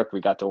New York.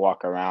 We got to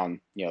walk around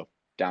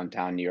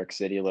downtown New York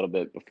City a little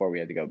bit before we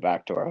had to go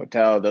back to our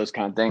hotel. Those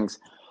kind of things.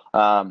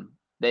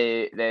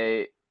 They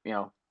they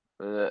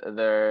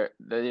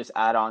just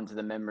add on to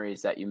the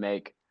memories that you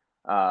make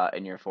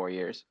in your 4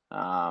 years.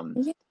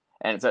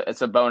 And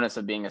it's a bonus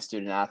of being a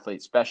student athlete,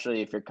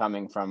 especially if you're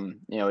coming from,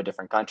 a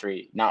different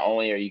country. Not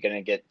only are you going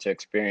to get to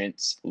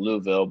experience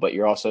Louisville, but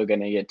you're also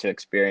going to get to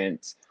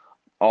experience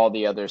all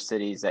the other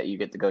cities that you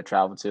get to go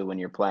travel to when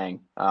you're playing,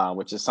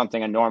 which is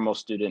something a normal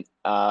student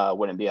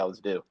wouldn't be able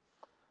to do.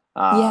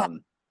 Yeah.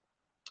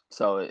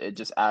 So it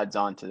just adds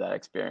on to that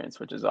experience,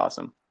 which is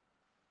awesome.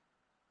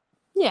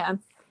 Yeah.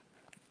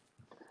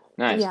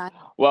 Nice. Yeah.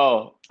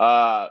 Well,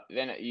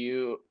 then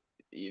you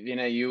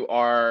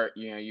are,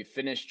 you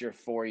finished your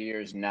 4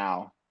 years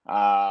now.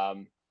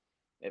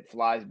 It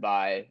flies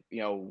by.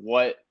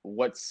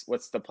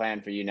 What's the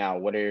plan for you now?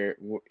 What are,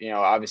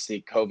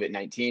 obviously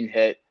COVID-19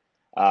 hit,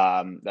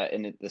 that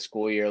ended the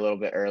school year a little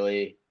bit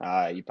early.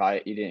 You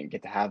didn't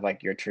get to have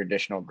like your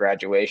traditional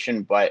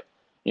graduation, but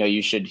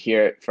you should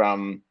hear it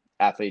from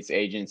Athletes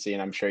Agency,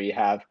 and I'm sure you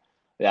have,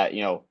 that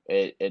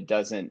it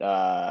doesn't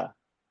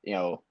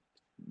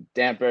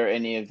damper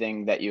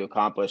anything that you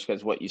accomplish,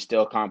 because what you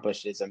still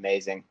accomplished is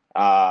amazing.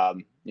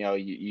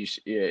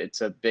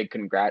 It's a big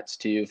congrats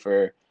to you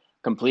for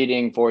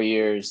completing 4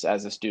 years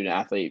as a student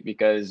athlete,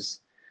 because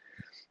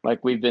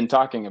like we've been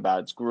talking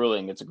about, it's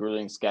grueling. It's a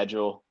grueling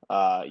schedule.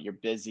 You're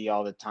busy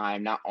all the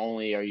time. Not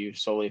only are you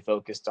solely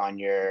focused on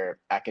your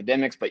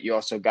academics, but you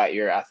also got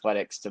your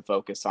athletics to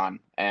focus on.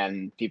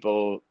 And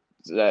people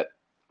that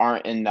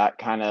aren't in that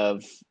kind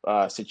of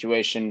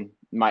situation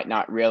might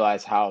not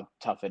realize how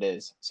tough it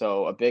is.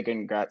 So a big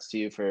congrats to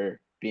you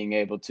for being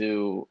able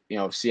to,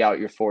 see out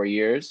your 4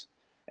 years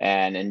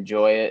and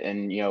enjoy it,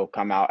 and,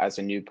 come out as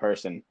a new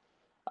person.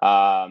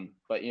 But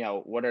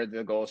what are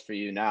the goals for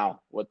you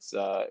now? What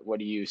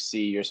do you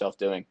see yourself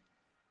doing?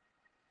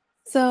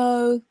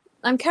 So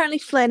I'm currently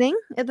flatting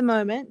at the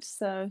moment,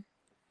 so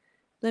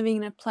living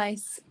in a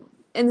place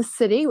in the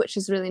city, which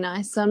is really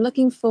nice. So I'm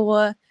looking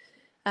for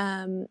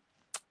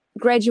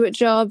graduate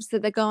jobs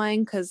that they're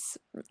going, because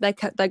they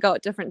go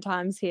at different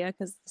times here,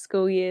 because the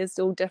school year is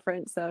all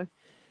different. So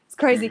it's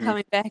crazy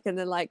coming back and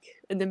then like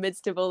in the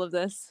midst of all of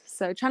this.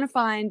 So trying to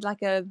find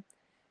like a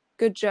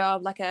good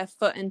job, like a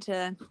foot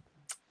into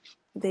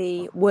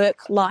the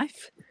work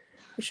life,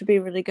 which would be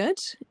really good.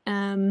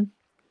 And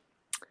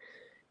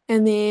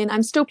then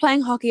I'm still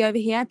playing hockey over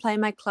here. I play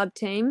my club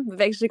team. We've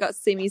actually got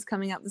semis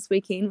coming up this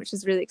weekend, which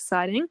is really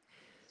exciting.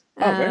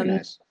 Oh, very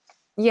nice.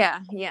 Yeah,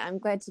 I'm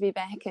glad to be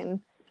back,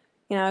 and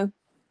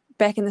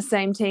back in the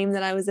same team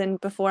that I was in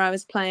before I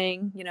was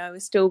playing. We're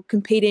still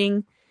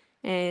competing,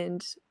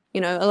 and a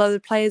lot of the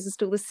players are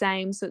still the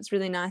same, so it's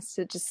really nice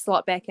to just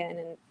slot back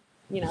in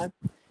and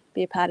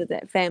be a part of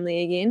that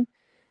family again.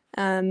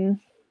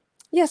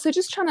 So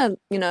just trying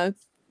to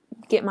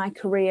get my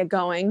career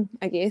going,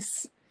 I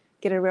guess,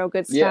 get a real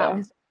good start.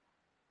 Yeah.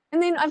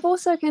 And then I've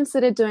also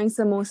considered doing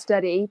some more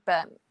study,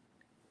 but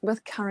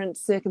with current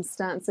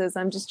circumstances,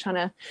 I'm just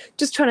trying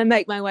to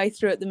make my way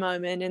through at the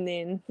moment, and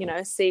then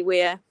see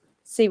where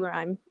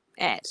I'm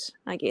at,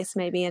 I guess,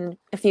 maybe in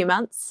a few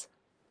months.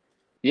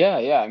 Yeah.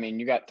 I mean,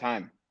 you got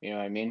time. You know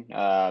what I mean?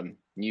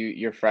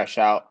 You're fresh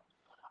out.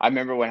 I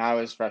remember when I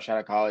was fresh out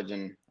of college,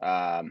 and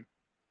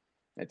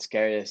it's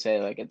scary to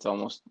say, like, it's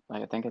almost,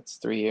 like, I think it's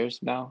 3 years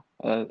now.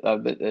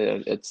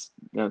 It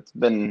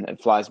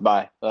flies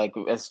by. Like,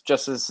 it's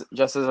just as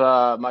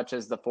much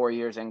as the 4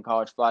 years in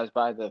college flies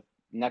by. The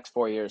next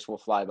 4 years will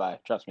fly by.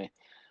 Trust me.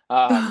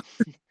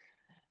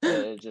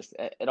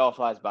 It all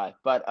flies by.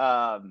 But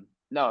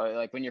no,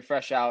 like when you're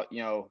fresh out,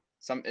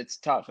 it's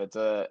tough. It's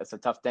a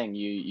tough thing.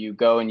 You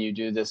go and you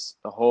do this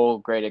a whole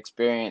great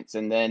experience,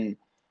 and then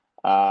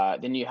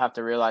you have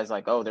to realize,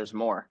 like, oh, there's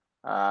more.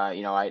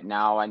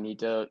 I need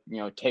to,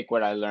 take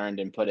what I learned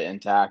and put it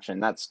into action.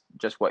 That's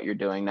just what you're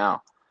doing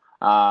now.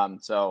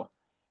 So,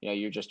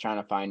 you're just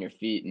trying to find your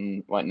feet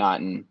and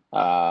whatnot. And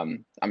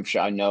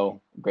I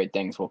know great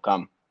things will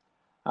come.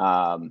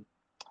 And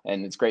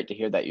it's great to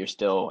hear that you're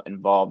still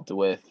involved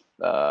with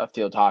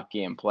field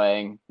hockey and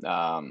playing.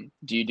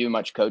 Do you do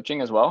much coaching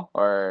as well,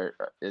 or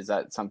is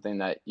that something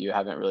that you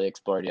haven't really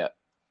explored yet?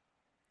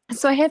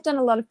 So I have done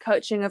a lot of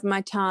coaching of my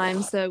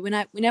time. So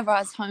whenever I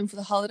was home for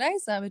the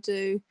holidays, I would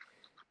do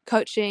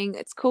coaching.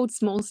 It's called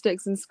Small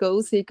Sticks in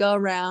Schools. So you go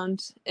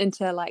around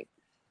into like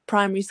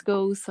primary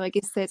schools. So I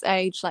guess that's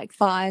age like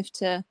 5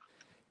 to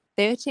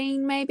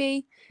 13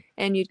 maybe.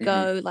 And you'd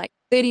go like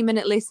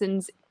 30-minute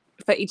lessons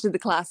for each of the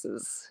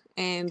classes.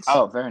 And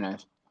oh, very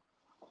nice.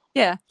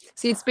 Yeah.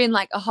 So you'd spend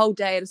like a whole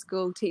day at a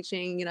school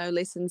teaching,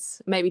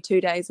 lessons, maybe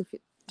 2 days,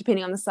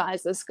 depending on the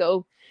size of the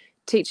school,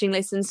 teaching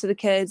lessons to the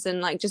kids and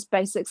like just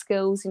basic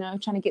skills,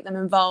 trying to get them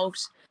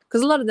involved.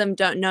 Because a lot of them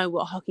don't know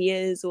what hockey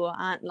is or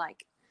aren't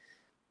like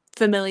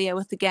familiar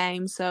with the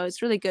game. So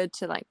it's really good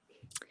to like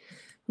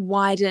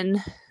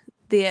widen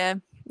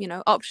their,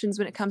 options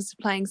when it comes to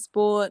playing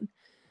sport,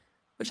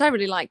 which I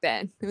really like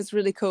that. It was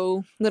really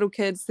cool. Little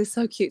kids, they're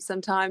so cute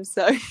sometimes.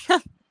 So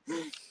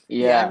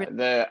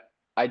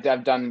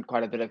I've done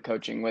quite a bit of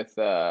coaching with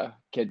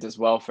kids as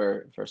well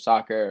for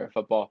soccer or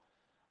football.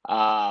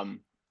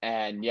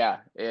 And yeah,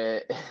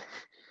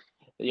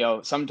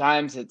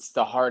 sometimes it's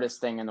the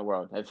hardest thing in the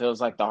world. It feels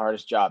like the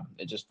hardest job.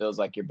 It just feels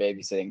like you're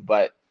babysitting.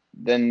 But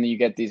then you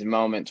get these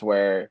moments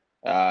where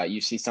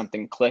you see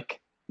something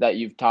click that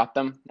you've taught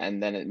them,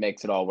 and then it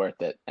makes it all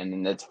worth it.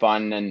 And it's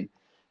fun, and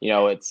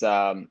it's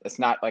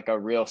not like a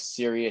real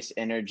serious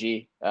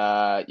energy.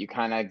 You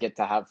kind of get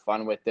to have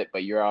fun with it,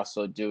 but you're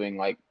also doing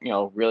like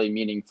really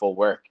meaningful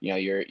work.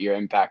 You're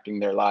impacting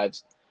their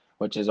lives,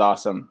 which is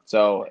awesome.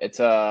 So it's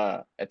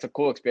a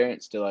cool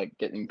experience to like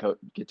get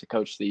to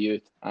coach the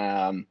youth,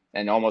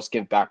 and almost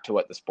give back to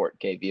what the sport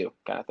gave you,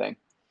 kind of thing.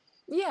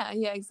 Yeah,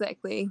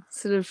 exactly.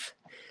 Sort of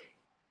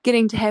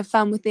getting to have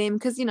fun with them,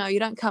 because you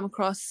don't come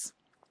across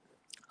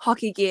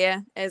hockey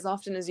gear as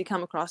often as you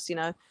come across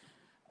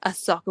a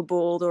soccer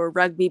ball or a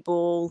rugby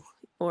ball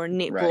or a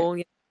netball,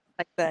 Right.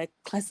 Like the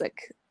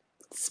classic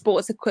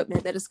sports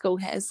equipment that a school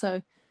has.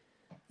 So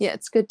yeah,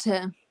 it's good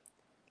to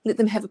let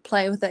them have a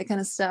play with that kind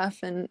of stuff,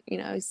 and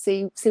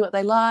see what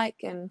they like,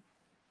 and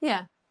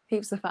yeah,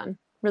 heaps of fun,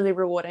 really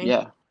rewarding.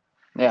 Yeah,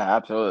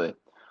 absolutely.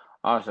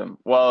 Awesome.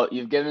 Well,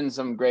 you've given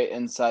some great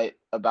insight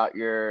about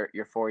your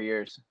 4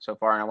 years so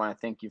far, and I want to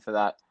thank you for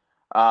that.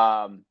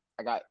 I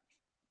got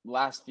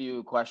last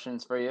few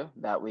questions for you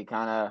that we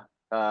kind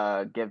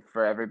of give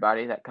for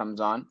everybody that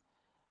comes on.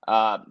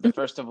 The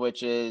first of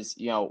which is,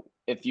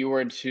 if you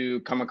were to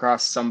come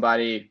across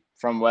somebody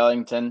from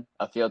Wellington,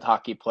 a field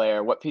hockey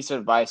player, what piece of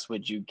advice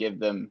would you give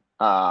them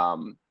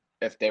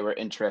if they were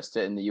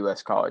interested in the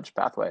U.S. college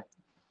pathway?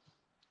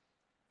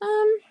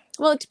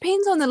 Well, it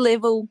depends on the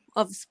level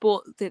of the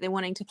sport that they're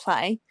wanting to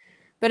play.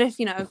 But if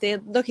they're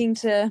looking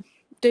to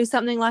do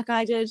something like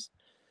I did,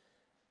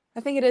 I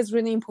think it is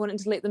really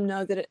important to let them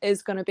know that it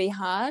is going to be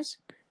hard.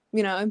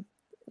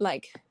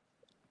 Like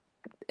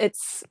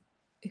it's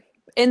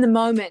in the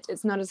moment,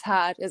 it's not as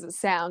hard as it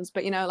sounds,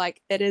 but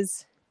like it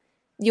is.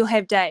 You'll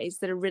have days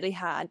that are really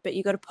hard, but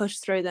you got to push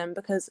through them,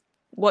 because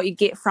what you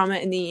get from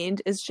it in the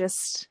end is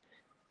just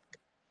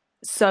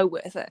so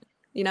worth it.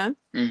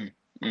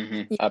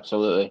 Mm-hmm.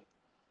 Absolutely.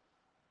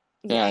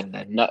 Yeah,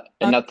 and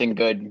nothing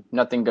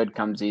good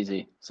comes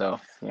easy. So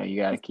you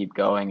got to keep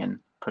going and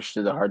push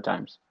through the hard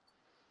times.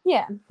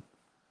 Yeah.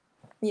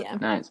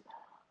 Nice.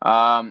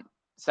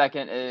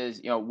 Second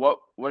is,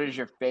 what is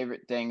your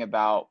favorite thing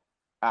about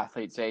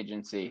Athletes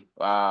Agency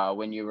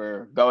when you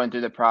were going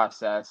through the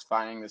process,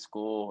 finding the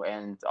school,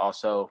 and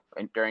also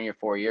during your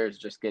 4 years,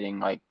 just getting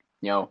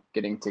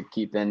getting to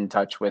keep in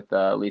touch with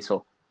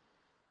Liesl?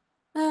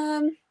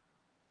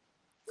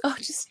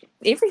 Just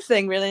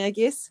everything really, I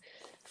guess,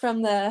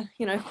 from the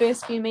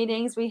first few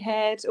meetings we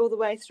had all the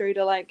way through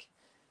to like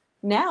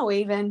now.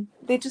 Even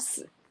they're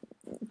just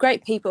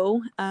great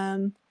people.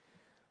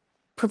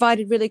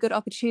 Provided really good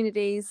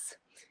opportunities,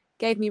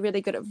 gave me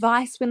really good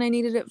advice when I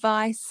needed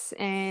advice,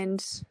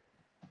 and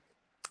I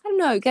don't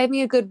know, gave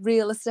me a good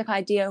realistic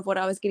idea of what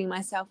I was getting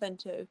myself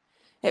into.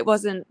 It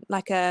wasn't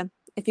like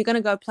if you're going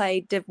to go play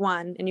Div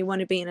 1 and you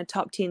want to be in a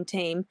top 10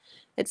 team,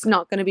 it's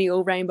not going to be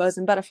all rainbows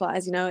and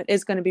butterflies. It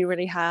is going to be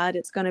really hard.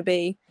 It's going to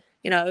be,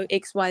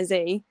 X, Y,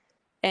 Z.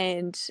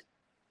 And,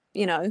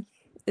 and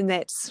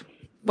that's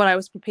what I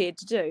was prepared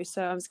to do.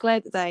 So I was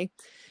glad that they,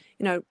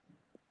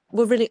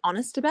 were really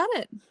honest about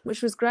it,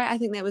 which was great. I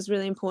think that was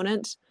really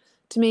important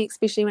to me,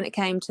 especially when it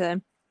came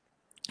to,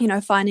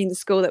 finding the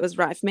school that was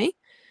right for me.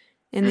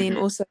 And then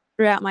also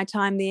throughout my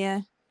time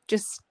there,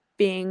 just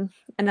being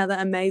another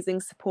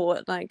amazing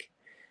support. Like,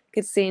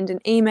 could send an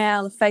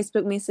email, a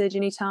Facebook message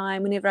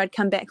anytime, whenever I'd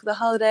come back for the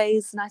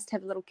holidays. Nice to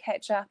have a little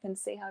catch up and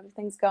see how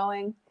everything's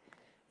going.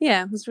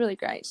 Yeah, it was really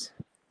great.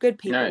 Good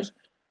people. Nice.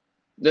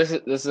 This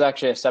is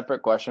actually a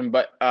separate question,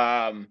 but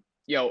how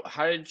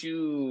would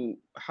you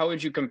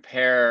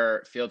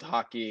compare field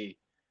hockey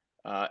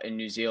in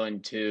New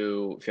Zealand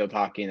to field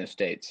hockey in the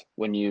States?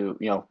 When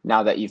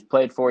now that you've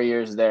played 4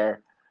 years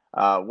there,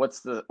 what's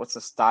the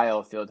style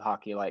of field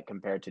hockey like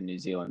compared to New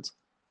Zealand's?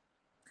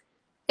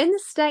 In the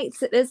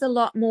States, it is a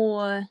lot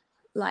more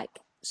like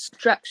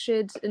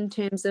structured in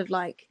terms of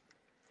like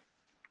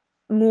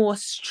more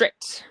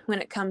strict when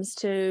it comes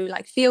to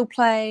like field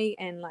play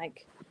and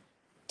like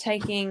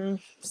taking,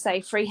 say,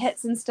 free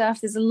hits and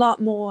stuff. There's a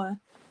lot more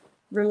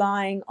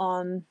relying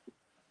on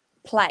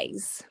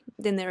plays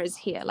than there is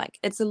here. Like,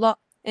 it's a lot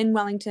in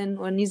Wellington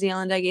or New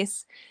Zealand, I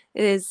guess.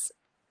 There's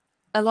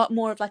a lot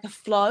more of like a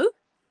flow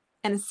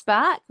and a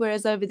spark,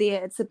 whereas over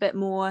there it's a bit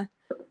more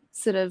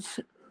sort of,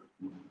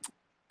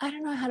 I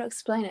don't know how to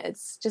explain it.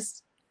 It's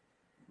just,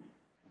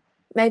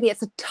 maybe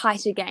it's a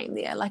tighter game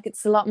there. Like,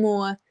 it's a lot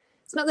more,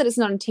 it's not that it's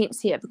not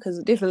intense here, because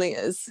it definitely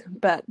is,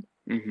 but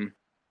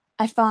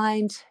I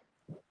find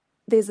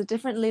there's a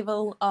different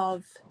level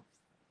of,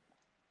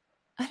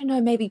 I don't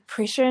know, maybe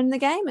pressure in the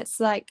game.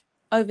 It's like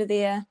over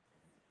there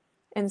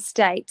in the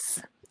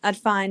States, I'd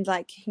find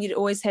like you'd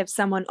always have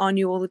someone on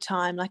you all the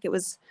time. Like, it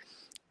was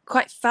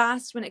quite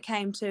fast when it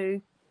came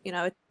to,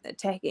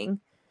 attacking,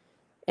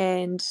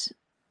 and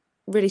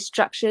really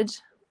structured.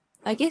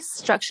 I guess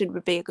structured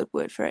would be a good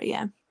word for it.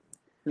 Yeah.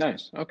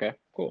 Nice. Okay,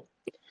 cool.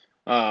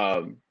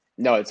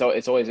 No, it's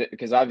always,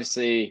 because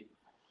obviously,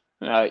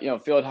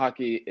 field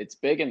hockey, it's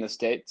big in the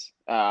States,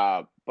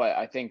 but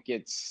I think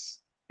it's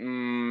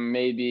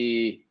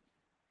maybe,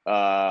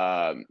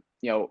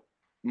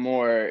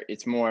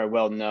 it's more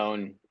well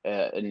known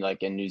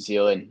in New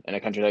Zealand, in a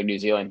country like New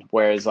Zealand,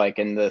 whereas like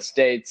in the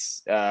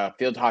States,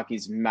 field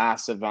hockey's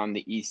massive on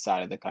the east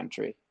side of the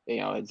country.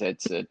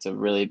 It's a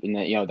really,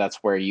 that's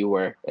where you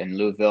were in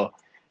Louisville.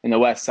 In the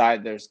west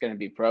side, there's going to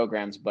be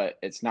programs, but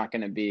it's not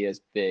going to be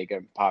as big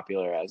or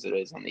popular as it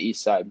is on the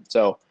east side.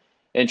 So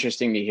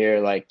interesting to hear,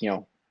 like,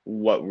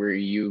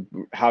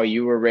 how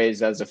you were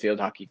raised as a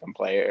field hockey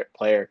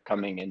player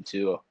coming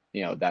into,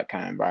 that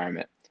kind of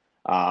environment.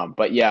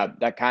 But yeah,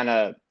 that kind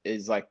of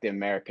is like the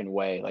American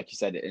way. Like you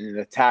said, in an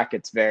attack,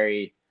 it's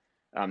very,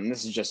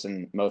 this is just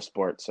in most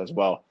sports as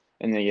well.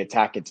 In the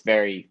attack, it's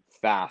very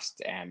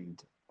fast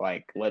and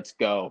like, let's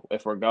go.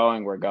 If we're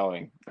going, we're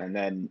going. And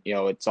then,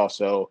 it's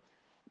also,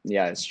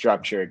 it's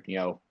structured,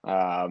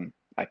 I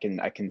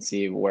can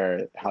see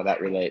how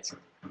that relates.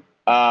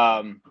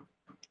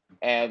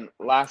 And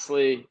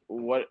lastly,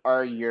 what's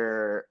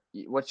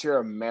your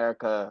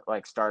America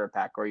like starter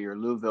pack or your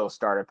Louisville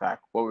starter pack?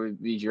 What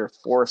would be your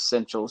 4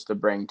 essentials to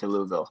bring to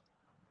Louisville?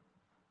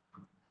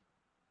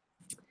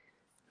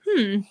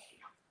 I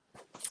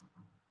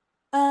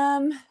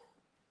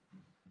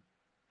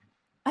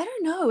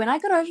don't know. When I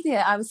got over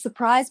there, I was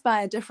surprised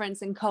by a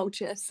difference in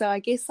culture. So I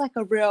guess like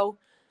a real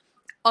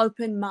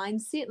open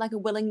mindset, like a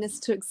willingness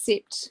to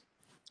accept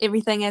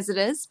everything as it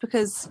is,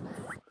 because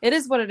it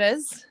is what it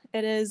is.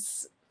 It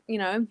is,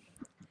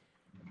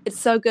 it's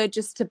so good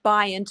just to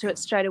buy into it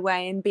straight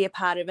away and be a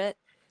part of it,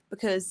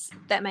 because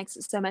that makes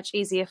it so much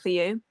easier for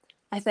you.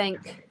 I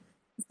think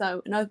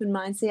so. An open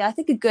mindset. I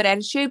think a good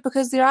attitude,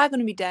 because there are going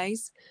to be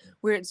days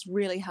where it's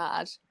really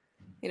hard,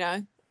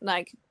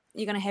 like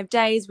you're going to have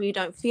days where you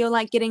don't feel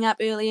like getting up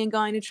early and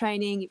going to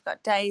training. You've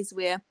got days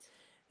where,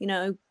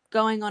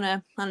 going on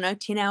a,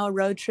 10-hour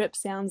road trip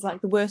sounds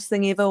like the worst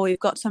thing ever, or you've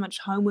got so much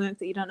homework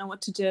that you don't know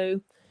what to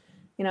do,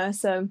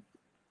 so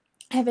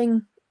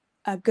having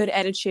a good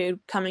attitude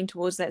coming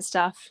towards that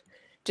stuff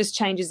just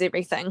changes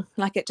everything.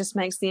 Like, it just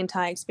makes the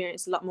entire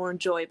experience a lot more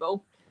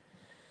enjoyable.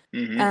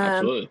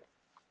 Absolutely.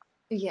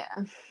 Yeah.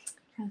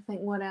 I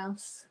think what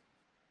else?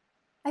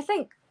 I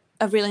think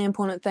a really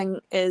important thing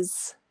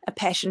is a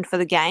passion for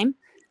the game,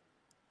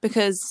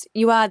 because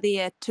you are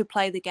there to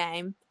play the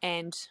game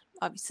and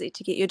obviously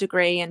to get your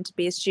degree and to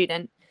be a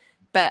student.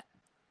 But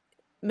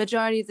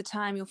majority of the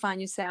time you'll find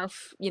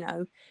yourself,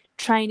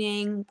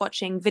 training,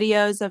 watching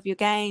videos of your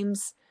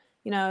games,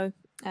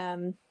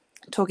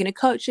 talking to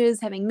coaches,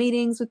 having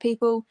meetings with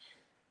people,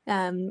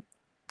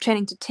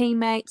 training to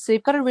teammates. So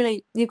you've got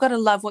to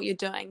love what you're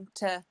doing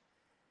to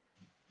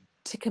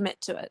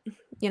commit to it,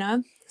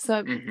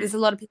 So there's a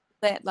lot of people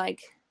that,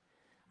 like,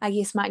 I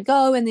guess might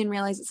go and then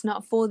realize it's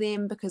not for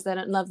them because they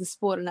don't love the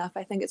sport enough.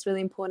 I think it's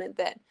really important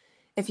that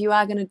if you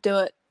are going to do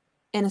it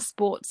in a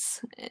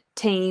sports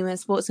team, a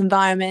sports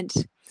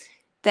environment,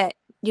 that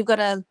you've got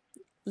to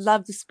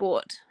love the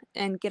sport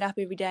and get up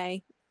every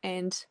day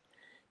and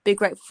be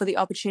grateful for the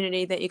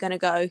opportunity that you're going to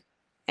go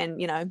and,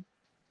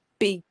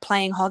 be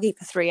playing hockey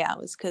for 3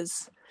 hours,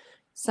 because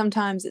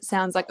sometimes it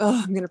sounds like,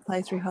 oh, I'm going to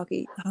play through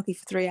hockey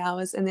for 3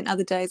 hours. And then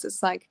other days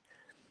it's like,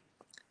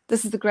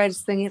 this is the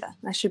greatest thing ever.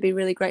 I should be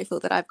really grateful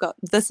that I've got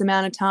this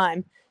amount of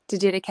time to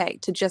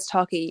dedicate to just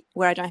hockey,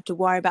 where I don't have to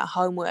worry about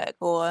homework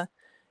or,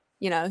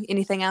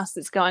 anything else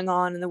that's going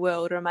on in the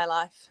world or in my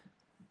life.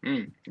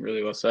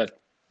 Really well said.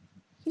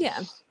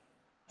 Yeah.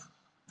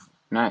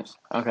 Nice.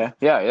 Okay.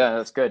 Yeah,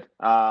 that's good.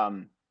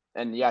 And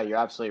yeah, you're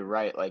absolutely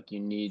right. Like,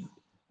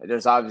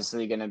 there's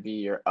obviously going to be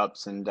your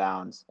ups and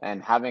downs,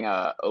 and having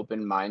a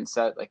open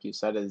mindset, like you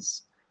said,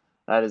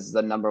 that is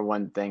the number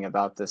one thing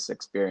about this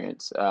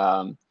experience.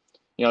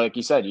 Like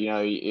you said,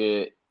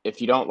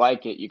 if you don't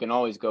like it, you can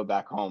always go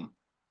back home.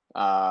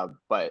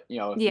 But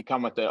if you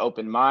come with an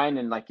open mind,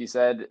 and like you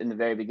said in the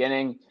very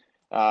beginning,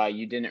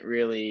 you didn't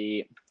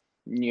really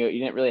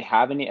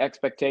have any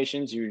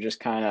expectations. You were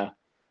just kind of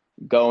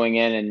going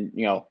in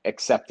and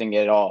accepting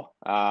it all,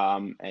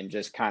 and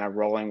just kind of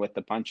rolling with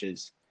the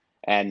punches.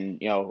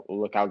 And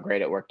look how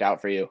great it worked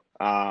out for you.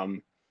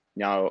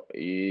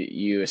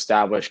 You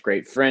establish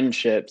great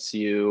friendships.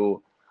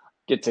 You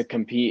get to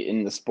compete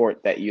in the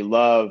sport that you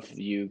love.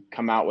 You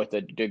come out with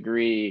a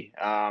degree,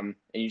 and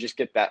you just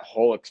get that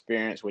whole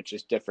experience, which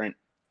is different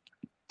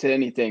to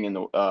anything in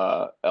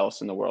the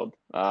else in the world.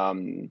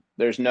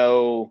 There's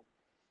no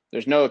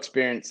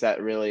experience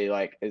that really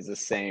like is the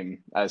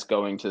same as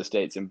going to the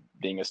States and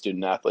being a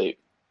student athlete.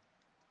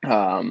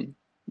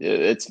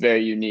 It's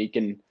very unique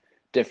and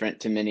different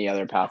to many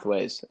other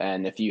pathways.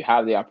 And if you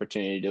have the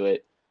opportunity to do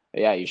it,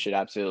 yeah, you should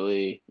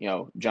absolutely,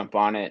 jump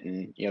on it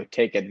and,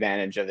 take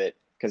advantage of it,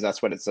 because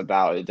that's what it's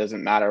about. It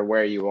doesn't matter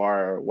where you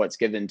are or what's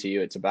given to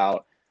you. It's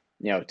about,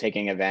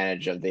 taking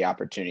advantage of the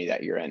opportunity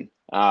that you're in.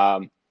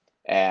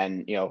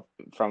 And,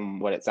 from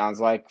what it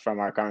sounds like from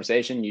our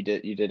conversation, you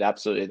did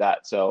absolutely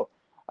that. So,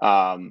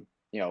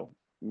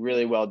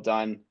 really well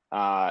done.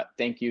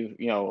 Thank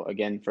you,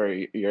 again, for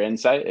your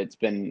insight. It's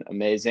been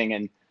amazing.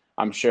 And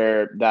I'm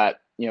sure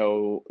that,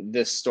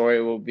 this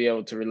story will be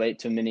able to relate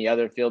to many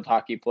other field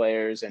hockey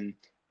players and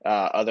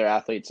other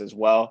athletes as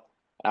well.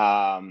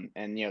 And,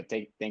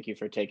 thank you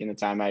for taking the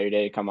time out of your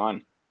day to come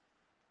on.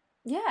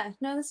 Yeah,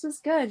 no, this was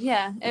good.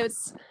 Yeah,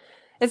 it's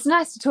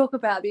nice to talk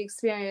about the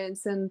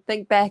experience and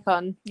think back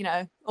on,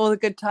 all the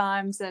good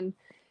times and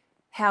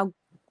how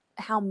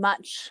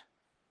much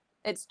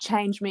it's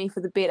changed me for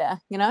the better.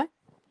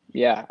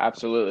 Yeah,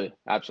 absolutely,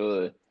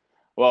 absolutely.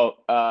 Well,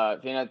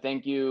 Fina,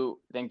 thank you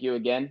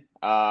again.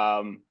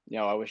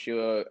 I wish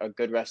you a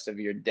good rest of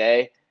your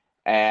day,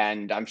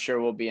 and I'm sure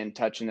we'll be in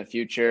touch in the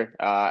future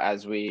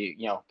as we,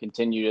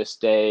 continue to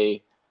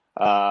stay,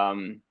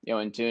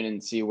 in tune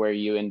and see where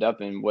you end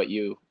up and what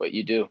you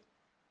do.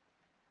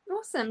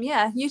 Awesome.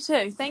 Yeah, you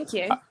too. Thank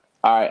you.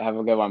 All right, have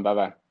a good one. Bye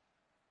bye.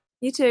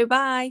 You too.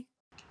 Bye.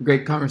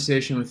 Great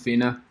conversation with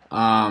Fina.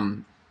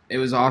 It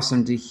was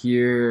awesome to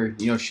hear,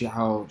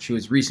 how she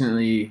was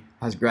recently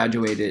has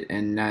graduated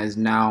and is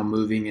now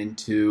moving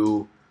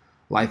into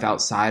life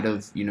outside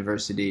of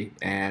university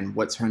and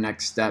what's her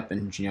next step,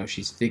 and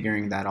she's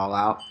figuring that all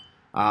out,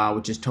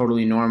 which is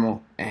totally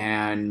normal,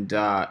 and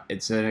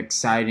it's an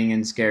exciting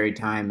and scary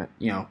time,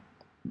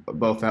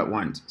 both at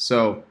once.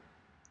 So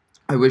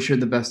I wish her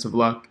the best of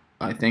luck.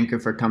 I thank her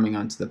for coming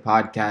onto the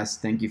podcast.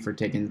 Thank you for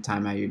taking the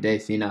time out of your day,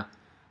 Fina.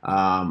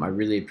 I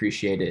really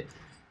appreciate it.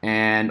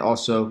 And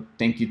also,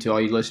 thank you to all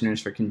you listeners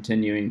for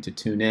continuing to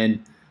tune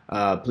in.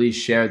 Please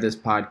share this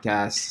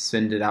podcast,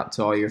 send it out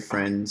to all your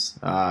friends.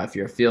 If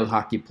you're a field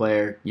hockey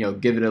player,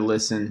 give it a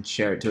listen,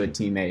 share it to a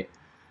teammate.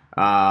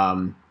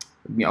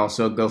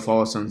 Also, go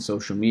follow us on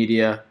social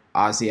media,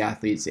 Aussie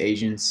Athletes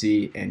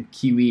Agency and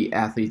Kiwi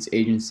Athletes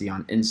Agency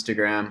on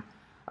Instagram.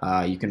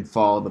 You can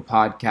follow the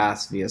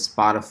podcast via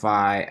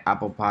Spotify,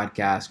 Apple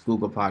Podcasts,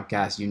 Google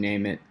Podcasts, you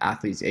name it,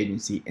 Athletes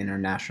Agency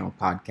International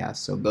Podcast.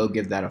 So go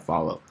give that a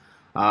follow.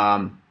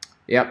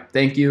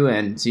 Thank you,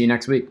 and see you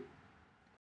next week.